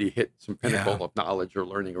you've already hit some pinnacle of knowledge or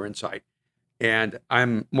learning or insight. And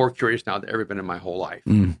I'm more curious now than I've ever been in my whole life.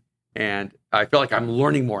 And I feel like I'm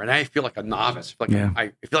learning more, and I feel like a novice.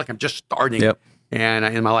 I feel like I'm just starting and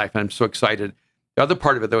in my life, and I'm so excited. The other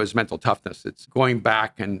part of it, though, is mental toughness. It's going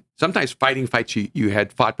back and sometimes fighting fights you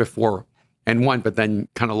had fought before and won, but then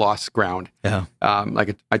kind of lost ground. Yeah.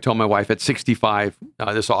 Like I told my wife at 65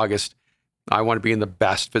 this August, I want to be in the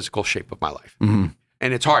best physical shape of my life. And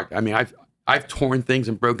it's hard. I mean, I've torn things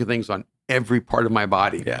and broken things on every part of my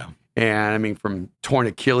body. Yeah. And I mean, from torn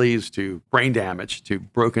Achilles to brain damage to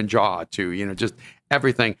broken jaw to, just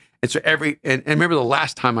everything. And so and remember the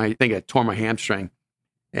last time I think I tore my hamstring,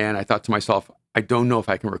 and I thought to myself, I don't know if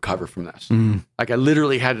I can recover from this. Like I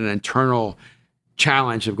literally had an internal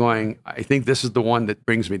challenge of going, I think this is the one that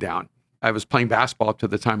brings me down. I was playing basketball up to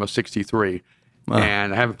the time of 63,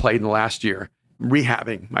 and I haven't played in the last year,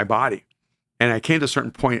 rehabbing my body. And I came to a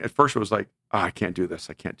certain point, at first it was like, I can't do this.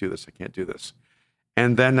 I can't do this. I can't do this.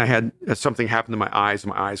 And then I had something happen to my eyes,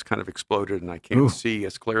 and my eyes kind of exploded, and I can't see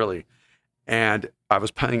as clearly. And I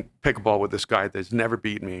was playing pickleball with this guy that's never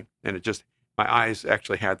beat me, and my eyes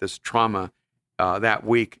actually had this trauma that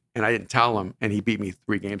week, and I didn't tell him, and he beat me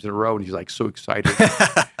 3 games in a row, and he's like so excited.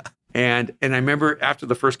 and I remember after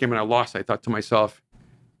the first game when I lost, I thought to myself,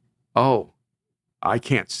 oh, I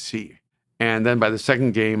can't see. And then by the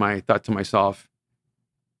second game, I thought to myself,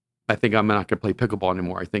 I think I'm not going to play pickleball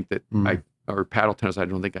anymore. I think that or paddle tennis, I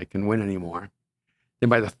don't think I can win anymore. Then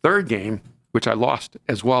by the third game, which I lost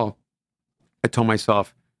as well, I told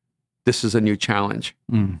myself, this is a new challenge.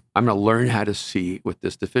 I'm going to learn how to see with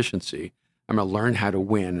this deficiency. I'm going to learn how to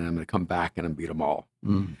win, and I'm going to come back and beat them all.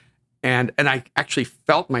 And I actually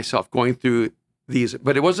felt myself going through these,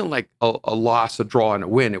 but it wasn't like a loss, a draw, and a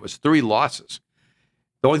win. It was 3 losses.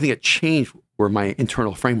 The only thing that changed were my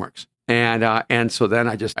internal frameworks. And so then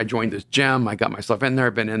I joined this gym. I got myself in there.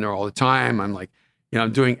 I've been in there all the time. I'm like,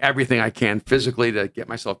 I'm doing everything I can physically to get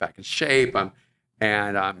myself back in shape. I'm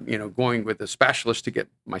going with a specialist to get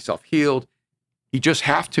myself healed. You just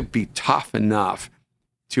have to be tough enough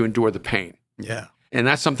to endure the pain. Yeah. And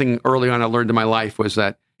that's something early on I learned in my life, was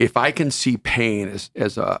that if I can see pain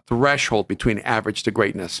as a threshold between average to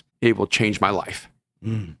greatness, it will change my life.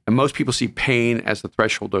 And most people see pain as the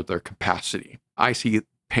threshold of their capacity. I see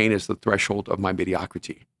pain as the threshold of my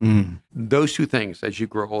mediocrity. Those 2 things, as you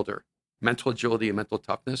grow older, mental agility and mental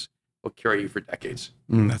toughness, will carry you for decades.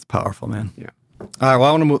 That's powerful, man. Yeah. All right,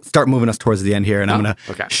 well, I want to start moving us towards the end here, and I'm going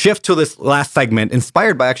to shift to this last segment,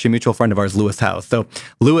 inspired by actually a mutual friend of ours, Lewis House. So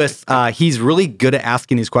Lewis, he's really good at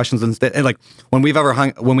asking these questions. And like when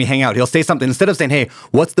we hang out, he'll say something, instead of saying, hey,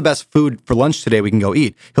 what's the best food for lunch today we can go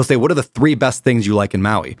eat? He'll say, what are the 3 best things you like in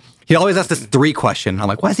Maui? He always asks this 3 question. I'm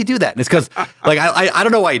like, why does he do that? And it's because like, I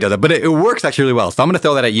don't know why he does that, but it works actually really well. So I'm going to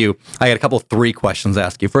throw that at you. I got a couple 3 questions to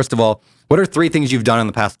ask you. First of all, what are 3 things you've done in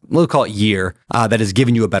the past, we'll call it year, that has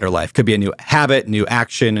given you a better life? Could be a new habit, new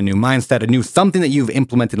action, a new mindset, a new something that you've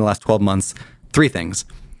implemented in the last 12 months. 3 things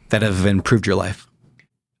that have improved your life.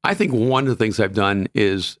 I think one of the things I've done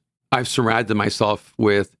is I've surrounded myself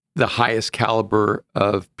with the highest caliber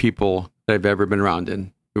of people that I've ever been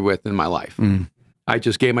around with in my life. I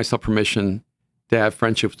just gave myself permission to have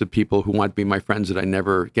friendships with people who want to be my friends that I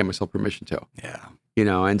never gave myself permission to. Yeah.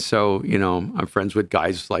 And so, I'm friends with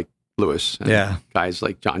guys like Lewis, and guys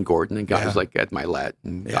like John Gordon, and guys like Ed Milet,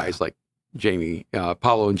 and guys like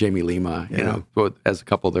Paulo and Jamie Lima, both as a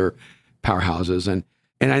couple of their powerhouses. And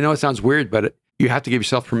I know it sounds weird, but you have to give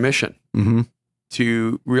yourself permission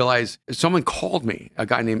to realize. Someone called me, a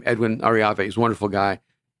guy named Edwin Ariave, he's a wonderful guy.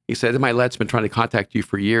 He said, Ed Milet's been trying to contact you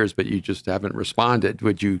for years, but you just haven't responded.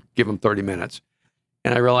 Would you give him 30 minutes?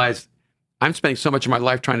 And I realized I'm spending so much of my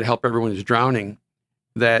life trying to help everyone who's drowning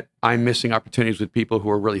that I'm missing opportunities with people who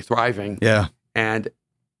are really thriving. Yeah. And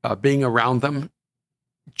being around them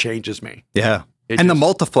changes me. Yeah. The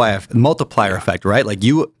multiplier effect, right? Like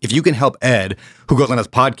if you can help Ed, who goes on his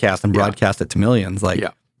podcast and broadcasts it to millions,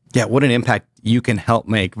 what an impact you can help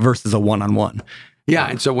make versus a one-on-one. Yeah.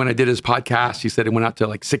 And so when I did his podcast, he said it went out to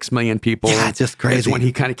like 6 million people. Yeah, it's just crazy. It's when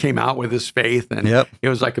he kind of came out with his faith, and it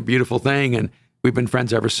was like a beautiful thing. And we've been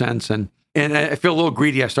friends ever since. And I feel a little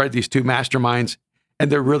greedy. I started these 2 masterminds,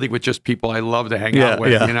 and they're really with just people I love to hang out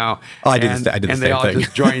with, Oh, I did the same thing. And they all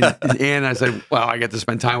just joined in. I said, well, I get to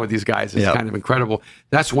spend time with these guys. It's kind of incredible.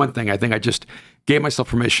 That's one thing. I think I just gave myself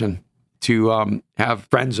permission to have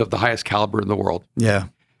friends of the highest caliber in the world. Yeah.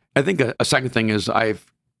 I think a second thing is I've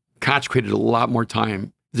consecrated a lot more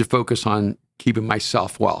time to focus on keeping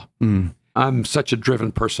myself well. I'm such a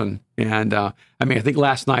driven person. And I think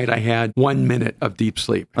last night I had 1 minute of deep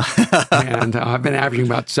sleep. And I've been averaging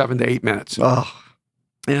about 7 to 8 minutes.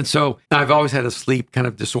 And so I've always had a sleep kind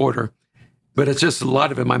of disorder, but it's just a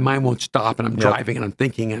lot of it. My mind won't stop, and I'm driving and I'm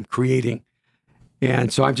thinking and I'm creating.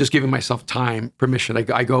 And so I'm just giving myself permission.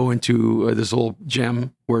 I go into this little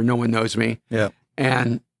gym where no one knows me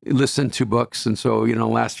and listen to books. And so, the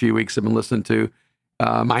last few weeks I've been listening to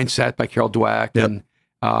Mindset by Carol Dweck and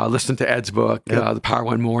listen to Ed's book, The Power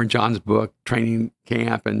One More, and John's book, Training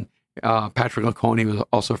Camp, and Patrick Lencioni was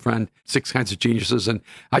also a friend, 6 Kinds of Geniuses. And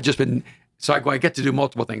I've just been... So I get to do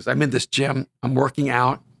multiple things. I'm in this gym. I'm working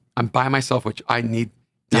out. I'm by myself, which I need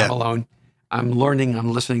time alone. I'm learning.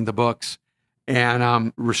 I'm listening to books, and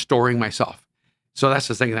I'm restoring myself. So that's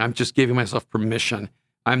the thing. I'm just giving myself permission.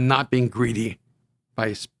 I'm not being greedy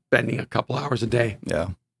by spending a couple hours a day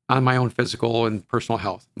on my own physical and personal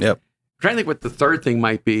health. I'm trying to think what the third thing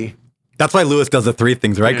might be. That's why Lewis does the 3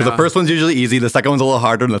 things, right? Because the first one's usually easy. The second one's a little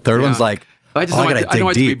harder, and the third one's like, I just don't want it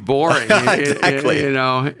to be boring, exactly.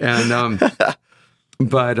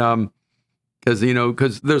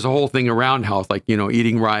 Because there's a whole thing around health, like,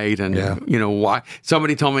 eating right. And, why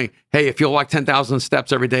somebody told me, hey, if you'll walk 10,000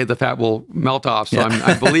 steps every day, the fat will melt off. So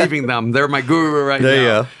I'm believing them. They're my guru right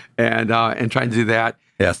now. And trying to do that.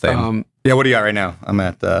 Yeah, same. Yeah, what are you at right now? I'm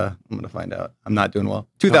going to find out. I'm not doing well.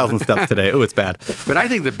 2,000 steps today. Oh, it's bad. But I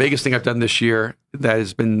think the biggest thing I've done this year that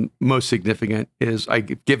has been most significant is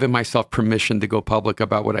I've given myself permission to go public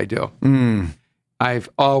about what I do. I've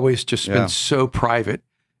always just been so private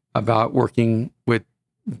about working with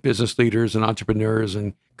business leaders and entrepreneurs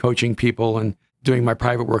and coaching people and doing my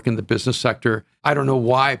private work in the business sector. I don't know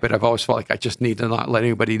why, but I've always felt like I just need to not let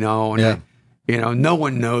anybody know. And no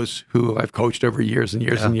one knows who I've coached over years and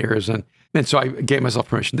years and years. And so I gave myself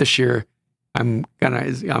permission this year. I'm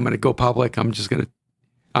gonna go public. I'm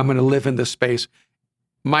gonna live in this space.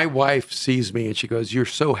 My wife sees me and she goes, "You're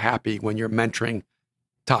so happy when you're mentoring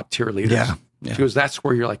top tier leaders." Yeah. She goes, "That's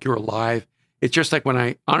where you're alive." It's just like when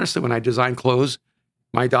I design clothes,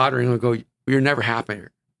 my daughter will go, "You're never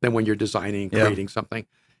happier than when you're designing, creating something."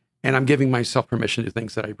 And I'm giving myself permission to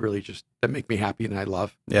things that I really that make me happy and I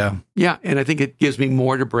love. Yeah. Yeah. And I think it gives me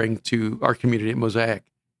more to bring to our community at Mosaic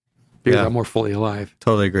because I'm more fully alive.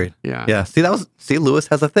 Totally agreed. Yeah. Yeah. See, Lewis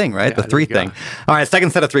has a thing, right? Yeah, The 3 thing. All right.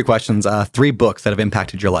 Second set of 3 questions. 3 books that have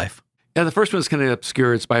impacted your life. Yeah. The first one is kind of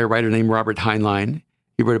obscure. It's by a writer named Robert Heinlein.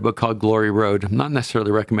 He wrote a book called Glory Road. I'm not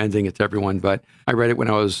necessarily recommending it to everyone, but I read it when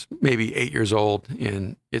I was maybe 8 years old,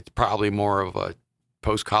 and it's probably more of a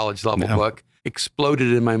post-college level book.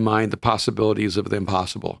 Exploded in my mind the possibilities of the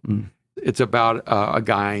impossible. It's about a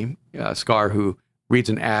guy, Scar, who reads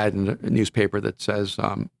an ad in a newspaper that says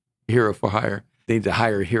hero for hire. They need to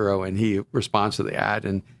hire a hero, and he responds to the ad.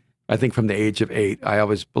 And I think from the age of 8, I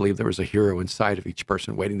always believed there was a hero inside of each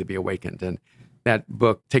person waiting to be awakened. And that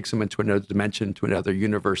book takes him into another dimension, to another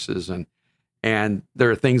universes. And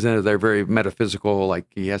there are things in it that are very metaphysical, like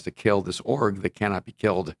he has to kill this org that cannot be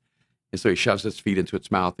killed. And so he shoves its feet into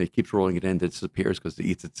its mouth and he keeps rolling it in. It disappears because it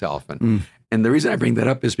eats itself. And the reason I bring that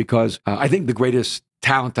up is because I think the greatest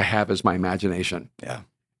talent I have is my imagination. Yeah.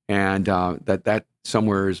 And that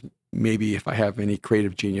somewhere is maybe if I have any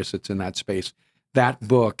creative genius, it's in that space. That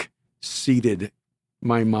book seeded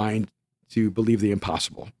my mind to believe the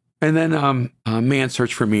impossible. And then Man's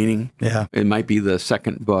Search for Meaning. Yeah. It might be the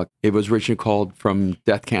second book. It was originally called From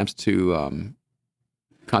Death Camps to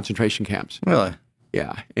Concentration Camps. Really?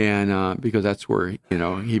 Yeah. And because that's where,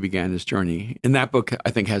 he began his journey. And that book,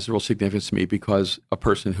 I think, has real significance to me because a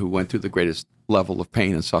person who went through the greatest level of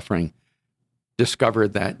pain and suffering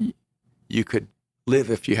discovered that you could live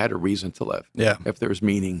if you had a reason to live. Yeah. If there was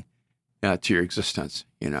meaning to your existence,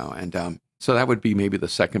 And so that would be maybe the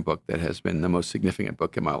second book that has been the most significant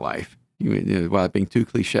book in my life. Without being too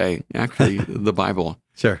cliche, actually, the Bible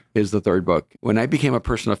is the third book. When I became a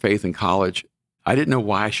person of faith in college, I didn't know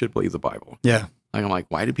why I should believe the Bible. Yeah. I'm like,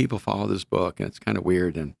 why do people follow this book? And it's kind of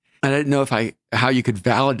weird. And I didn't know how you could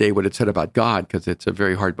validate what it said about God, because it's a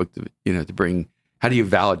very hard book to bring. How do you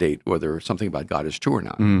validate whether something about God is true or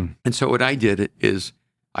not? And so what I did is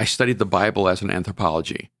I studied the Bible as an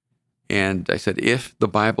anthropology. And I said, if the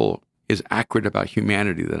Bible is accurate about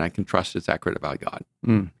humanity, then I can trust it's accurate about God.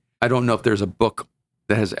 I don't know if there's a book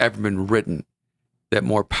that has ever been written that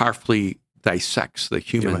more powerfully dissects the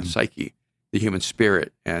human psyche, the human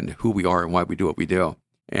spirit, and who we are and why we do what we do.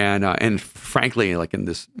 And frankly, like in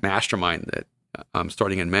this mastermind that I'm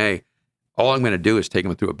starting in May, all I'm going to do is take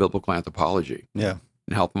them through a biblical anthropology and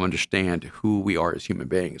help them understand who we are as human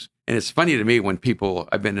beings. And it's funny to me when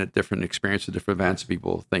I've been at different experiences, different events,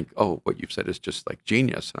 people think, oh, what you've said is just like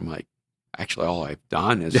genius. And I'm like, actually, all I've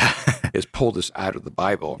done is pull this out of the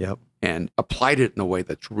Bible and applied it in a way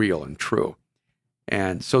that's real and true.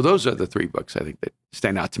 And so those are the 3 books I think that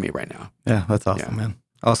stand out to me right now. Yeah, that's awesome, man.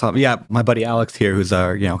 Awesome. Yeah, my buddy Alex here, who's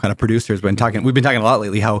our kind of producer, we've been talking a lot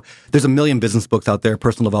lately how there's a million business books out there,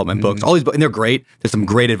 personal development books, all these books, and they're great. There's some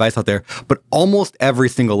great advice out there, but almost every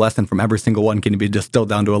single lesson from every single one can be distilled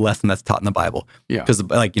down to a lesson that's taught in the Bible. Yeah. Because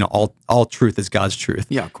all truth is God's truth.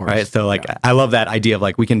 Yeah, of course. Right. So I love that idea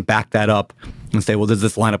of we can back that up and say, well, does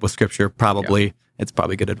this line up with Scripture? Probably. Yeah. It's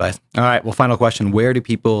probably good advice. All right. Well, final question: Where do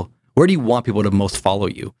you want people to most follow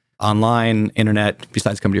you? Online, internet,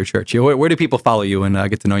 besides coming to your church? Where do people follow you and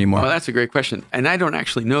get to know you more? Well, that's a great question. And I don't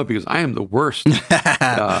actually know because I am the worst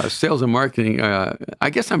sales and marketing. I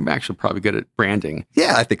guess I'm actually probably good at branding.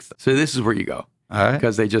 Yeah, I think so. So this is where you go. All right.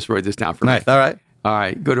 Because they just wrote this down for me. Nice. All right. All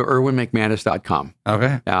right. Go to erwinmcmanus.com.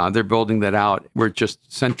 Okay. They're building that out. We're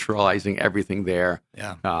just centralizing everything there.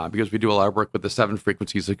 Yeah. Because we do a lot of work with the 7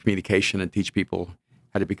 frequencies of communication and teach people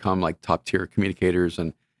how to become like top tier communicators.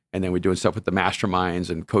 And then we're doing stuff with the masterminds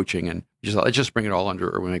and coaching, and let's just bring it all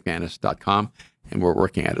under erwinmcmanus.com, and we're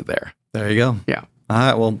working at it there. There you go. Yeah. All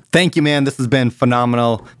right. Well, thank you, man. This has been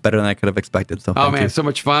phenomenal. Better than I could have expected. So, Oh, thank man, you. so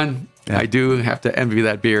much fun. Yeah. I do have to envy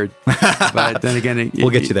that beard. But then again, We'll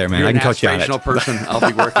get you there, man. You're I an can coach you on it. aspirational person. I'll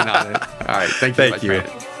be working on it. All right. Thank you. Thank you.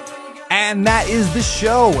 And that is the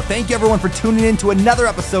show. Thank you, everyone, for tuning in to another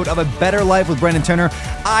episode of A Better Life with Brandon Turner.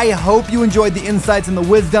 I hope you enjoyed the insights and the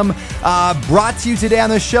wisdom brought to you today on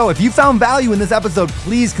the show. If you found value in this episode,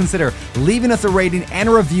 please consider leaving us a rating and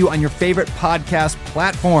a review on your favorite podcast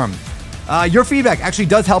platform. Your feedback actually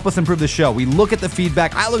does help us improve the show. We look at the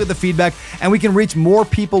feedback, I look at the feedback, and we can reach more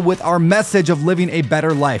people with our message of living a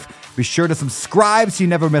better life. Be sure to subscribe so you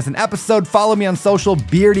never miss an episode. Follow me on social,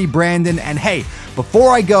 Beardy Brandon. And hey,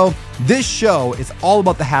 before I go, this show is all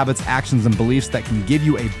about the habits, actions, and beliefs that can give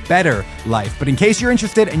you a better life. But in case you're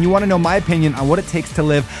interested and you want to know my opinion on what it takes to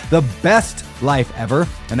live the best life ever,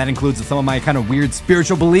 and that includes some of my kind of weird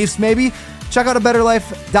spiritual beliefs maybe, check out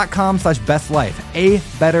abetterlife.com/bestlife,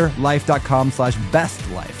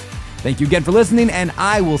 abetterlife.com/bestlife. Thank you again for listening, and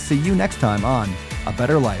I will see you next time on A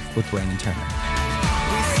Better Life with Brandon Turner.